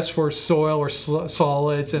like S for soil or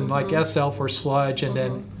solids, and like SL for sludge, and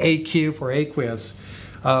then AQ for aqueous.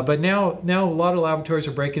 But now a lot of laboratories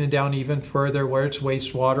are breaking it down even further, where it's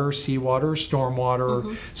wastewater, seawater,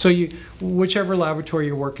 stormwater. So whichever laboratory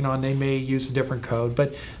you're working on, they may use a different code.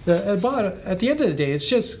 But at the end of the day, it's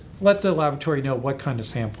just let the laboratory know what kind of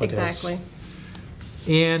sample it is. Exactly.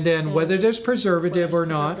 And then whether there's preservative or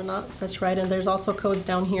not. That's right. And there's also codes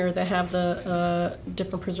down here that have the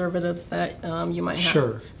different preservatives that you might have.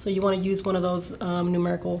 Sure. So you want to use one of those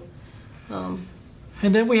numerical.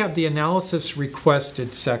 And then we have the analysis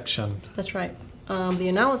requested section. That's right. The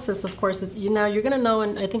analysis, of course, is you're going to know,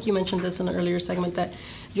 and I think you mentioned this in an earlier segment, that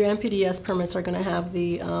your MPDS permits are going to have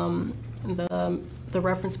the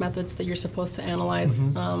reference methods that you're supposed to analyze,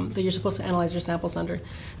 your samples under.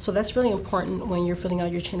 So that's really important when you're filling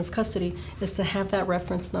out your chain of custody, is to have that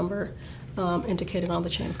reference number indicated on the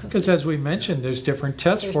chain of custody. Because as we mentioned, there's different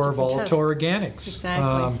tests for volatile organics.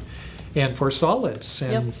 Exactly. And for solids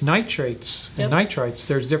and nitrates and nitrites.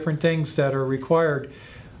 There's different things that are required.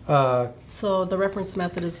 So the reference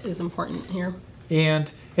method is important here.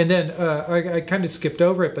 And then I kind of skipped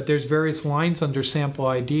over it, but there's various lines under sample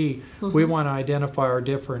ID. We want to identify our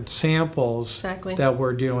different samples that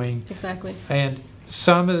we're doing. Exactly. And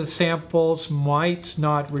some of the samples might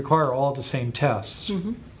not require all the same tests.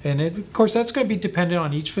 And of course, that's going to be dependent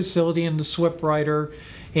on each facility and the SWIP writer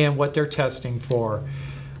and what they're testing for.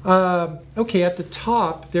 Okay, at the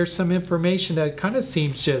top, there's some information that kind of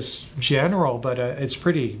seems just general, but it's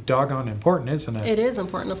pretty doggone important, isn't it? It is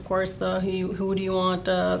important, of course. Who do you want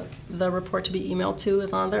the report to be emailed to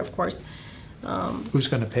is on there, of course. Who's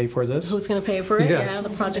going to pay for this? Who's going to pay for it? Yes. Yeah,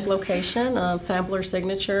 the project location, sampler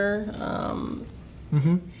signature,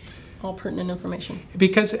 all pertinent information.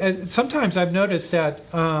 Because sometimes I've noticed that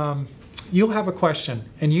you'll have a question,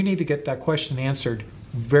 and you need to get that question answered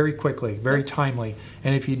very quickly, very timely.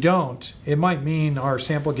 And if you don't, it might mean our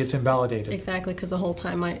sample gets invalidated. Exactly, because the whole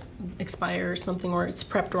time might expire or something, or it's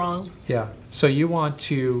prepped wrong. Yeah, so you want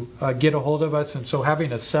to get a hold of us, and so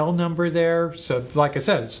having a cell number there, so like I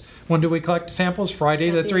said, when do we collect samples? Friday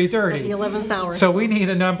at 3:30. At the 11th hour. So we need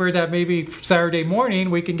a number that maybe Saturday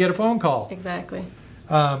morning we can get a phone call. Exactly.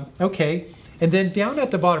 Okay, and then down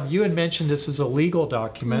at the bottom, you had mentioned this is a legal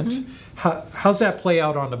document. How's that play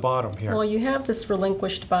out on the bottom here? Well, you have this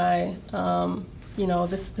relinquished by,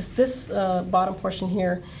 this bottom portion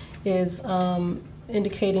here is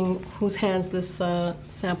indicating whose hands this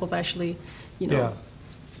sample's actually,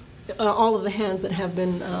 all of the hands that have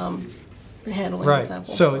been handling the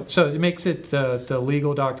sample. So it makes it the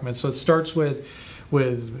legal document. So it starts with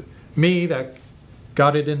me that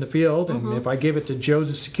got it in the field, and if I give it to Joe,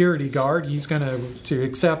 the security guard, he's going to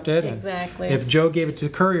accept it. Exactly. And if Joe gave it to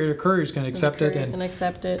Courier, the Courier's going to accept it. And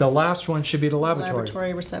accept it. The last one should be the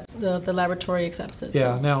laboratory. The laboratory accepts it.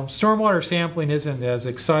 Yeah. So. Now, stormwater sampling isn't as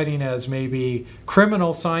exciting as maybe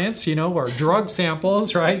criminal science, or drug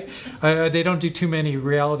samples, right? They don't do too many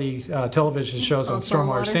reality television shows on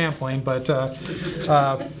stormwater sampling, but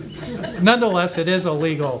nonetheless, it is a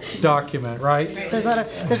legal document, right? There's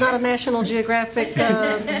not a National Geographic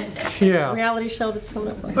reality show that's coming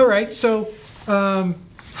up. All right, so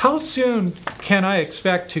how soon can I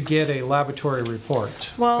expect to get a laboratory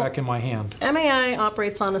report back in my hand? MAI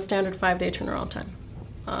operates on a standard 5-day turnaround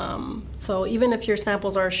time. So even if your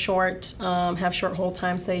samples are short, have short hold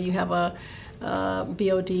time, say you have a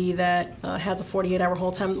BOD that has a 48-hour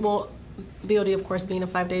hold time, well, BOD of course being a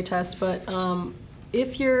 5-day test, but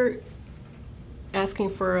if you're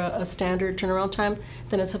asking for a standard turnaround time,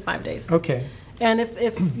 then it's a 5 days. Okay. And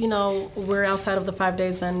if we're outside of the 5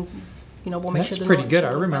 days, then we'll make sure. That's pretty good. I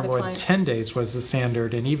remember when 10 days was the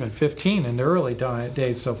standard, and even 15 in the early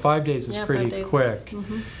days. So 5 days is pretty quick.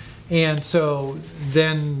 And so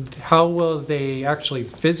then, how will they actually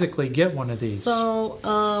physically get one of these? So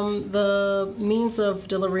the means of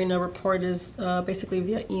delivering a report is basically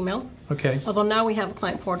via email. Okay. Although now we have a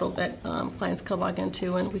client portal that clients can log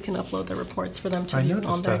into, and we can upload their reports for them to view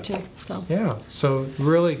on there too. So. Yeah, so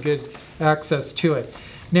really good access to it.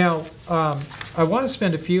 Now, I want to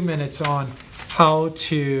spend a few minutes on how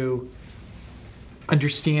to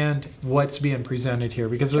understand what's being presented here,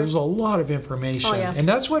 because there's a lot of information. And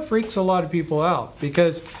that's what freaks a lot of people out,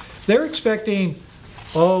 because they're expecting,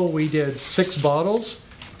 we did 6 bottles,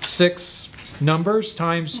 6 numbers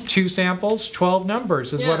times 2 samples, 12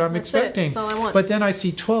 numbers is what I'm expecting. That's all I want. But then I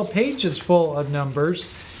see 12 pages full of numbers,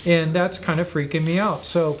 and that's kind of freaking me out.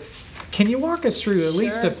 So can you walk us through at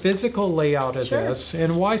least a physical layout of this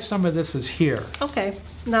and why some of this is here? Okay.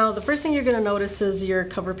 Now, the first thing you're going to notice is your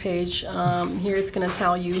cover page. Here it's going to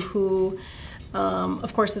tell you who,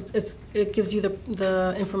 of course, it gives you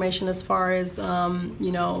the information as far as,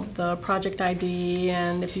 the project ID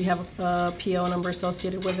and if you have a PO number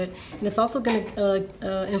associated with it. And it's also going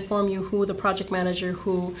to inform you who the project manager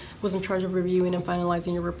who was in charge of reviewing and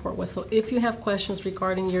finalizing your report was. So if you have questions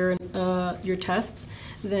regarding your tests,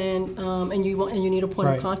 then and you need a point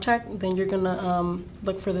of contact, then you're going to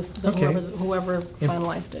look for whoever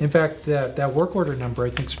finalized it. In fact, that work order number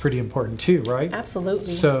I think is pretty important too, right? Absolutely.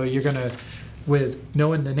 So you're going to, with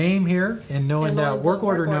knowing the name here and knowing that work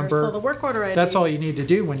order number, so the work order ID, that's all you need to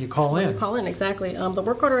do when you call in. Exactly. The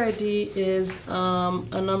work order ID is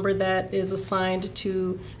a number that is assigned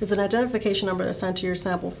to, it's an identification number assigned to your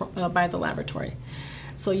sample by the laboratory.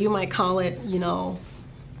 So you might call it,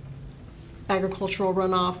 agricultural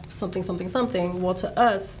runoff, something, something, something. Well, to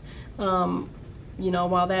us,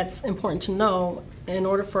 while that's important to know, in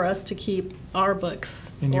order for us to keep our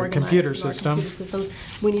books in your computer systems,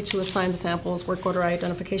 we need to assign the samples work order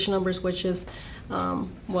identification numbers, which is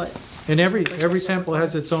what. And every sample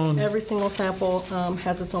has its own. Every single sample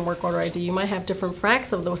has its own work order ID. You might have different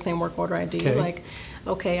fracts of the same work order ID. Like,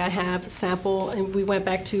 I have sample, and we went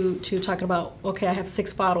back to talking about, I have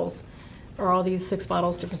 6 bottles. Are all these 6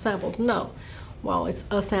 bottles different samples? No. Well, it's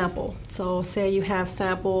a sample. So say you have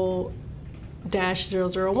sample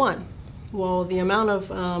 -001. Well, the amount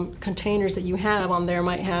of containers that you have on there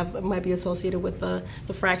might be associated with the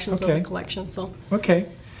fractions of the collection. So okay,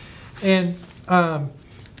 and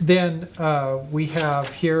then we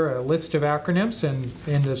have here a list of acronyms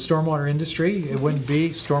in the stormwater industry. It wouldn't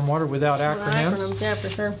be stormwater without acronyms. Acronyms, yeah, for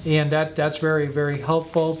sure. And that's very, very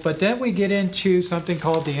helpful. But then we get into something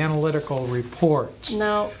called the analytical report.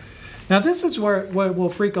 Now this is where what will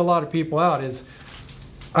freak a lot of people out is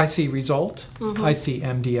I see result, I see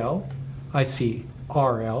MDL, I see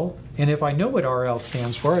RL, and if I know what RL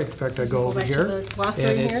stands for, in fact, I go over here,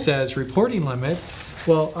 and it says reporting limit.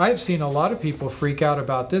 Well, I've seen a lot of people freak out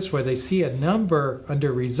about this where they see a number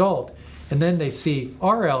under result, and then they see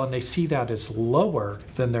RL, and they see that as lower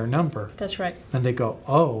than their number. That's right. And they go,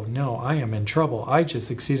 oh, no, I am in trouble. I just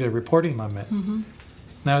exceeded a reporting limit.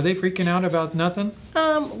 Now, are they freaking out about nothing?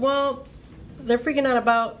 Well, they're freaking out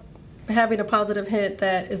about having a positive hit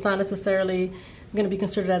that is not necessarily going to be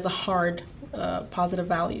considered as a hard positive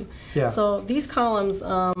value. Yeah. So these columns,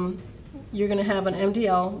 you're going to have an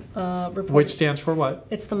MDL report. Which stands for what?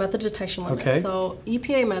 It's the method detection limit. Okay. So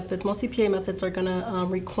EPA methods, most EPA methods are going to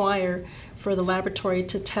require for the laboratory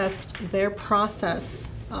to test their process,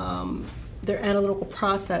 their analytical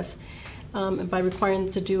process, by requiring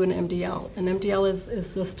them to do an MDL. An MDL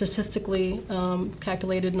is a statistically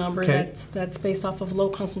calculated number that's based off of low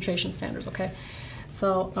concentration standards, okay?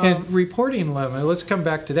 So, and reporting limit, let's come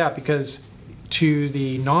back to that, because to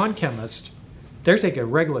the non-chemist, they're taking a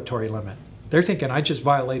regulatory limit. They're thinking, I just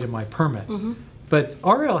violated my permit. But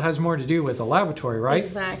RL has more to do with the laboratory, right?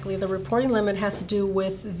 Exactly. The reporting limit has to do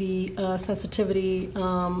with the sensitivity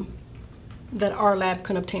that our lab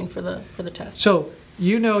can obtain for the test. So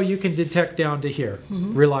you know you can detect down to here,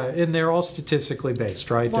 and they're all statistically based,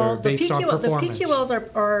 right? Well, they're based on performance. The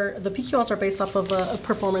PQLs are based off of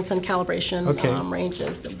performance and calibration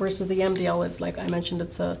ranges, versus the MDL is, like I mentioned,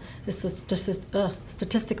 it's a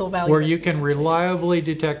statistical value. Where you can reliably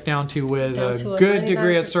detect down to a good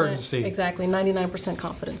degree of certainty. Exactly, 99%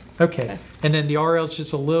 confidence. Okay. And then the RL is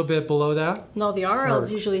just a little bit below that? No, the RL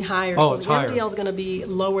is usually higher, Oh, so it's the higher. MDL is going to be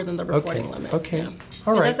lower than the reporting limit. Okay. Yeah.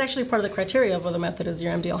 All right. And that's actually part of the criteria of the method is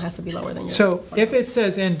your MDL has to be lower than your. So if it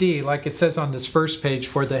says ND, like it says on this first page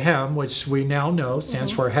for the HEM, which we now know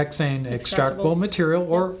stands for hexane extractable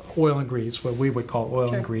material, or oil and grease, what we would call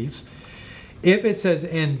oil and grease. If it says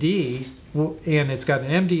ND and it's got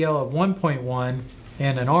an MDL of 1.1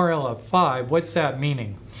 and an RL of 5, what's that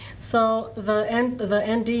meaning? So the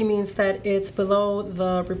ND means that it's below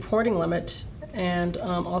the reporting limit and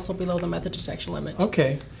also below the method detection limit.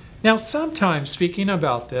 Okay. Now, sometimes, speaking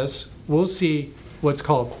about this, we'll see what's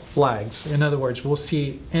called flags. In other words, we'll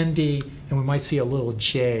see ND and we might see a little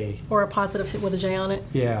J. Or a positive hit with a J on it.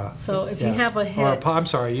 Yeah. So if you have a hit. Or I'm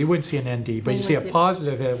sorry, you wouldn't see an ND, but you see a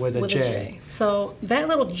positive hit with a J. So that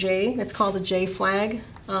little J, it's called a J flag,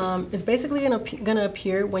 is basically going to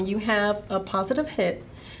appear when you have a positive hit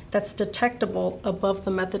that's detectable above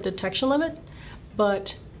the method detection limit,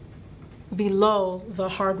 but below the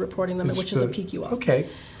hard reporting limit, which is a PQL. Okay.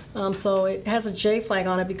 So it has a J flag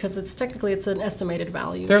on it because it's an estimated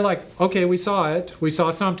value. They're like, okay, we saw it, we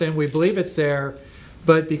saw something, we believe it's there,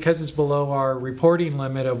 but because it's below our reporting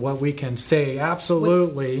limit of what we can say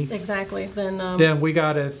absolutely, then we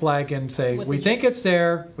got to flag and say, we think it's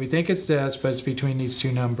there, we think it's this, but it's between these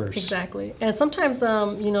two numbers. Exactly. And sometimes,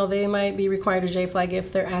 they might be required a J flag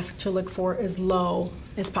if they're asked to look for as low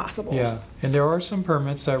as possible. Yeah, and there are some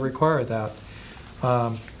permits that require that.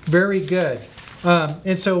 Very good.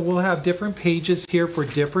 And so we'll have different pages here for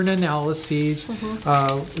different analyses.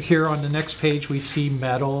 Here on the next page we see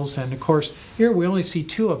metals, and of course here we only see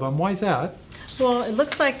two of them. Why is that? Well, it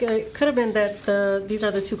looks like it could have been that these are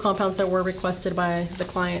the two compounds that were requested by the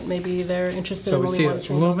client. Maybe they're interested in only monitoring those two.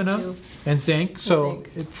 So we see aluminum and zinc. So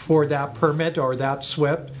for that permit or that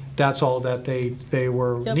SWIP, that's all that they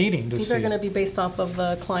were needing to see. These are going to be based off of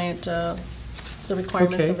the client the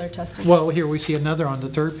requirements of their testing. Well, here we see another on the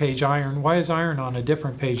third page, iron. Why is iron on a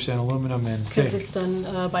different page than aluminum and zinc? Because it's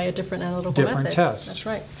done by a different analytical method. Different test. That's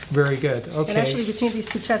right. Very good. Okay. And actually, between these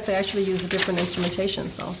two tests, they actually use a different instrumentation.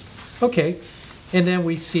 So. Okay. And then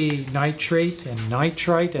we see nitrate and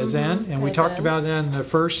nitrite as N, and we talked about that in the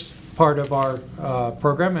first part of our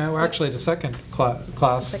program, and actually the second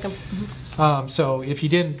class. So if you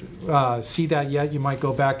didn't see that yet, you might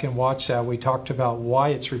go back and watch that. We talked about why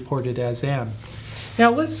it's reported as N. Now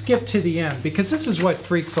let's skip to the end, because this is what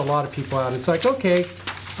freaks a lot of people out. It's like, okay,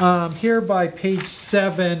 here by page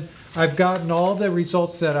 7, I've gotten all the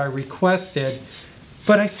results that I requested,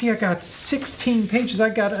 but I see I got 16 pages. I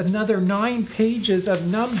got another 9 pages of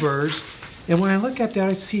numbers, and when I look at that,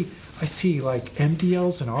 I see like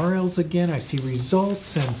MDLs and RLs again. I see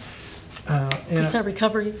results, and percent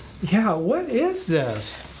recoveries. Yeah, what is this?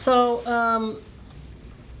 So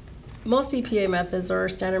most EPA methods or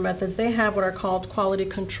standard methods, they have what are called quality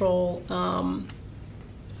control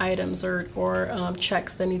items or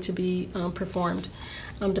checks that need to be performed.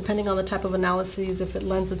 Depending on the type of analyses, if it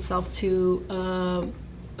lends itself to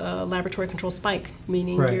laboratory control spike,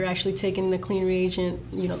 meaning Right. you're actually taking the clean reagent,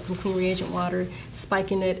 some clean reagent water,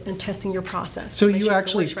 spiking it and testing your process. So to make you sure it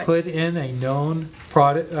actually works right. put in a known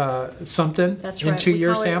product, something That's right. into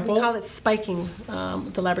your We sample? call it spiking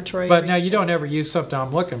the laboratory. But now you don't reagent. ever use something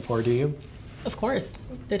I'm looking for, do you? Of course,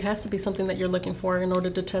 it has to be something that you're looking for in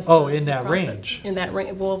order to test. Oh, the in that process. range. In that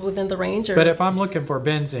range, well, within the range, or But if I'm looking for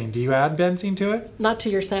benzene, do you add benzene to it? not to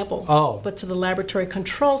your sample. Oh. But to the laboratory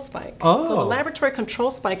control spike. Oh. So the laboratory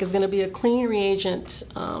control spike is going to be a clean reagent.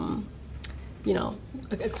 A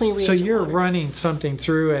clean reagent. So you're water. running something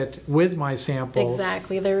through it with my samples.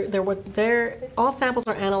 Exactly. All samples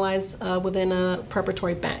are analyzed within a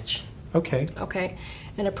preparatory batch. Okay. Okay,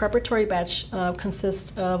 and a preparatory batch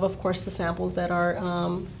consists of course, the samples that are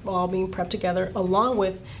all being prepped together, along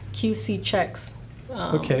with QC checks,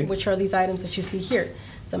 Okay. which are these items that you see here.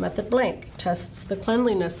 The method blank tests the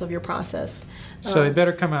cleanliness of your process. So it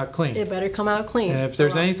better come out clean. It better come out clean. And if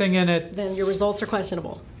there's or else anything in it, then your results are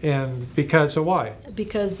questionable and because of why?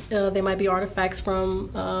 because they might be artifacts from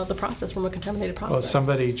the process, from a contaminated process. Well,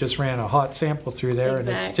 somebody just ran a hot sample through there and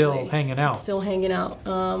it's still Exactly. hanging out. It's still hanging out.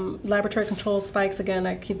 Laboratory controlled spikes, again,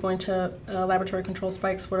 I keep going to laboratory controlled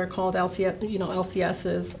spikes, what are called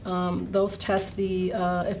LCSs. Those test the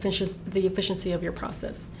efficiency of your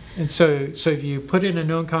process. And so if you put in a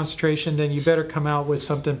known concentration, then you better come out with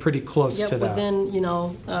something pretty close Yep, to that. within,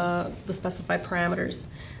 the specified parameters.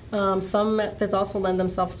 Some methods also lend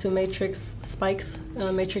themselves to matrix spikes,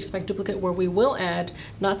 matrix spike duplicate, where we will add,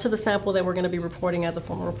 not to the sample that we're going to be reporting as a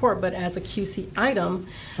formal report, but as a QC item,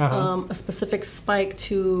 a specific spike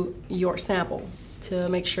to your sample to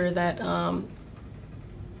make sure that,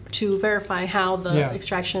 to verify how the Yeah.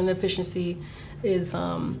 extraction efficiency is,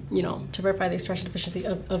 to verify the extraction efficiency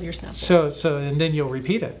of your sample. So and then you'll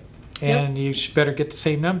repeat it. And you should better get the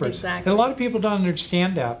same numbers. Exactly. And a lot of people don't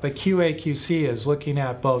understand that, but QA/QC is looking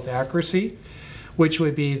at both accuracy, which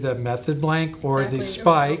would be the method blank or the Exactly, or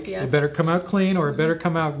spike. LCS. It better come out clean or it better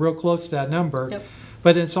come out real close to that number. Yep.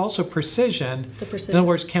 But it's also precision. The precision. In other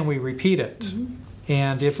words, can we repeat it?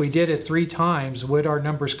 And if we did it 3 times, would our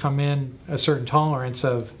numbers come in a certain tolerance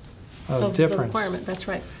of Of the difference? requirement, that's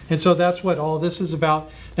right. And so that's what all this is about.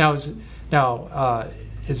 Now,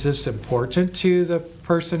 is this important to the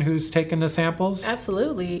person who's taking the samples?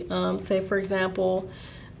 Absolutely. Say, for example,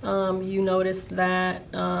 you notice that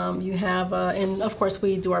you have, and of course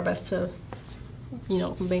we do our best to,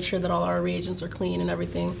 make sure that all our reagents are clean and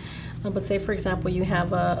everything. But say, for example, you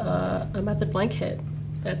have a method blank hit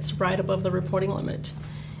that's right above the reporting limit,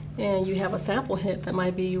 and you have a sample hit that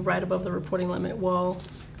might be right above the reporting limit. Well,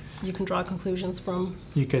 you can draw conclusions from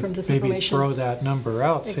You could this maybe information. throw that number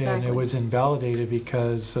out saying it Exactly. was invalidated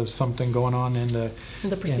because of something going on in the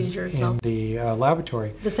The procedure in itself. the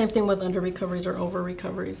laboratory. The same thing with under recoveries or over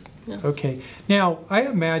recoveries. Yeah. Okay. Now, I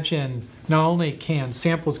imagine not only can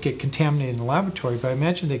samples get contaminated in the laboratory, but I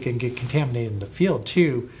imagine they can get contaminated in the field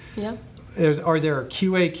too. Yeah. Are there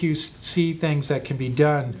QA/QC things that can be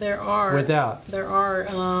done There are. with that? There are.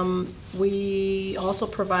 We also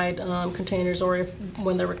provide containers, or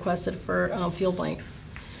when they're requested, for field blanks.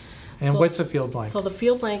 And So- what's a field blank? So the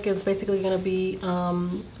field blank is basically going to be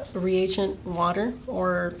reagent water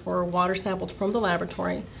or water sampled from the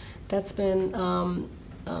laboratory that's been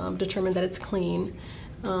determined that it's clean,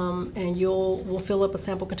 and we'll fill up a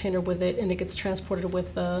sample container with it, and it gets transported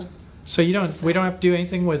with the. So we don't have to do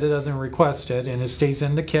anything with it other than request it, and it stays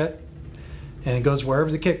in the kit, and it goes wherever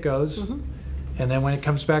the kit goes. And then when it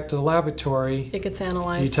comes back to the laboratory, It gets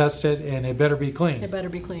analyzed. you test it, and it better be clean. It better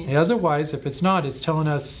be clean. Otherwise, if it's not, it's telling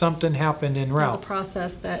us something happened en The route.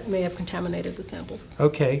 process that may have contaminated the samples.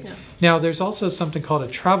 Okay. Yeah. Now, there's also something called a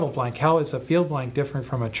travel blank. How is a field blank different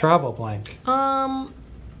from a travel blank?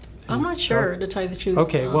 I'm not sure, to tell you the truth.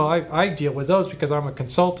 Okay, well, I deal with those because I'm a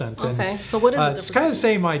consultant. And, Okay, so what is the it's kind of the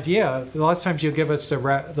same idea. A lot of times you'll give us the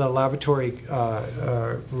laboratory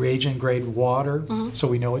reagent grade water, so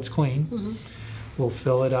we know it's clean. We'll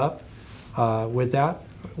fill it up with that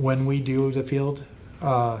when we do the field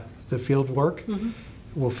work.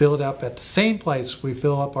 We'll fill it up at the same place we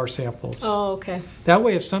fill up our samples. Oh, okay. That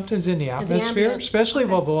way, if something's in the atmosphere, ambient, especially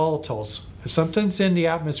okay. with volatiles, if something's in the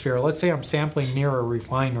atmosphere, let's say I'm sampling near a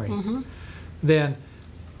refinery, then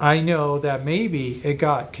I know that maybe it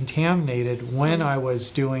got contaminated when I was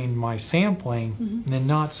doing my sampling, and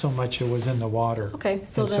not so much it was in the water. Okay,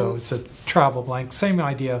 so And then, so it's a travel blank, same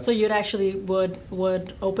idea. so you'd actually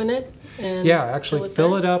would open it and Yeah, actually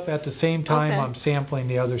fill it there? up at the same time Okay. I'm sampling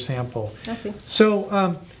the other sample. I see.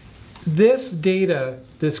 So this data,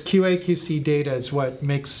 this QA/QC data is what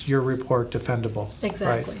makes your report defendable.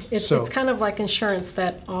 Exactly. Right? It's kind of like insurance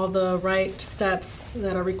that all the right steps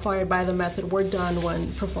that are required by the method were done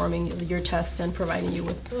when performing your test and providing you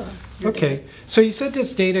with your Okay, data. so you said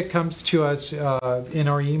this data comes to us in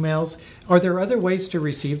our emails. Are there other ways to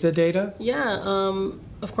receive the data? Yeah,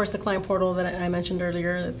 of course, the client portal that I mentioned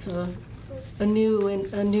earlier, it's a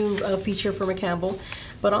new feature for McCampbell.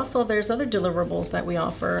 But also there's other deliverables that we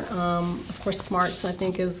offer. Of course, Smarts, I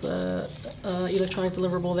think, is an electronic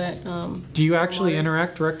deliverable that... Do you actually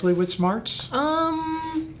interact directly with Smarts?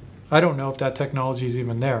 I don't know if that technology is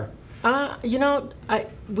even there. You know,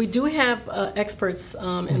 we do have experts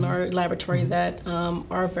in our laboratory that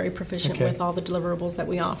are very proficient Okay. with all the deliverables that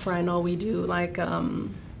we offer. I know we do like...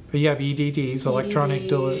 But you have EDDs, electronic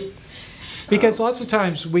EDDs. Because lots of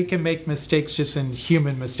times we can make mistakes, just in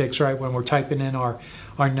human mistakes, right? When we're typing in our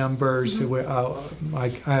numbers, I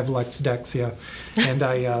have Lexdexia, and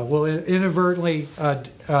I will inadvertently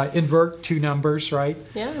invert two numbers, right?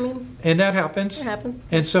 Yeah, I mean, And that happens. it happens.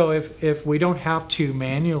 And so if we don't have to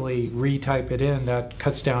manually retype it in, that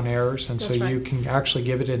cuts down errors, and so That's right. you can actually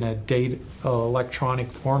give it in a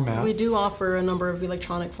electronic format. We do offer a number of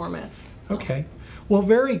electronic formats. So. Okay. Well,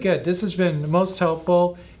 very good. This has been most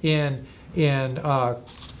helpful in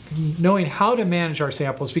knowing how to manage our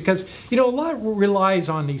samples, because a lot relies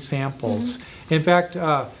on these samples. In fact,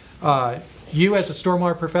 you as a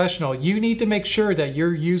stormwater professional, you need to make sure that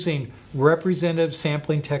you're using representative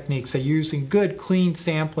sampling techniques, that you're using good, clean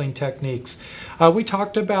sampling techniques. We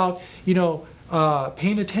talked about,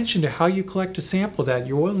 paying attention to how you collect a sample, that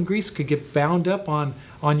your oil and grease could get bound up on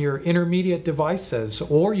your intermediate devices,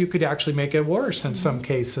 or you could actually make it worse in some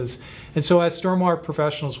cases. And so as stormwater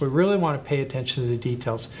professionals, we really want to pay attention to the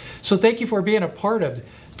details. So thank you for being a part of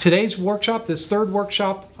today's workshop, this third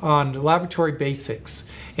workshop on laboratory basics.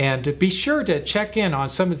 And be sure to check in on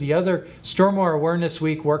some of the other Stormwater Awareness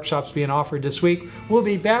Week workshops being offered this week. We'll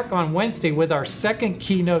be back on Wednesday with our second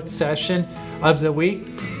keynote session of the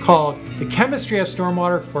week called The Chemistry of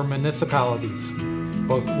Stormwater for Municipalities.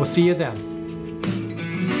 We'll see you then.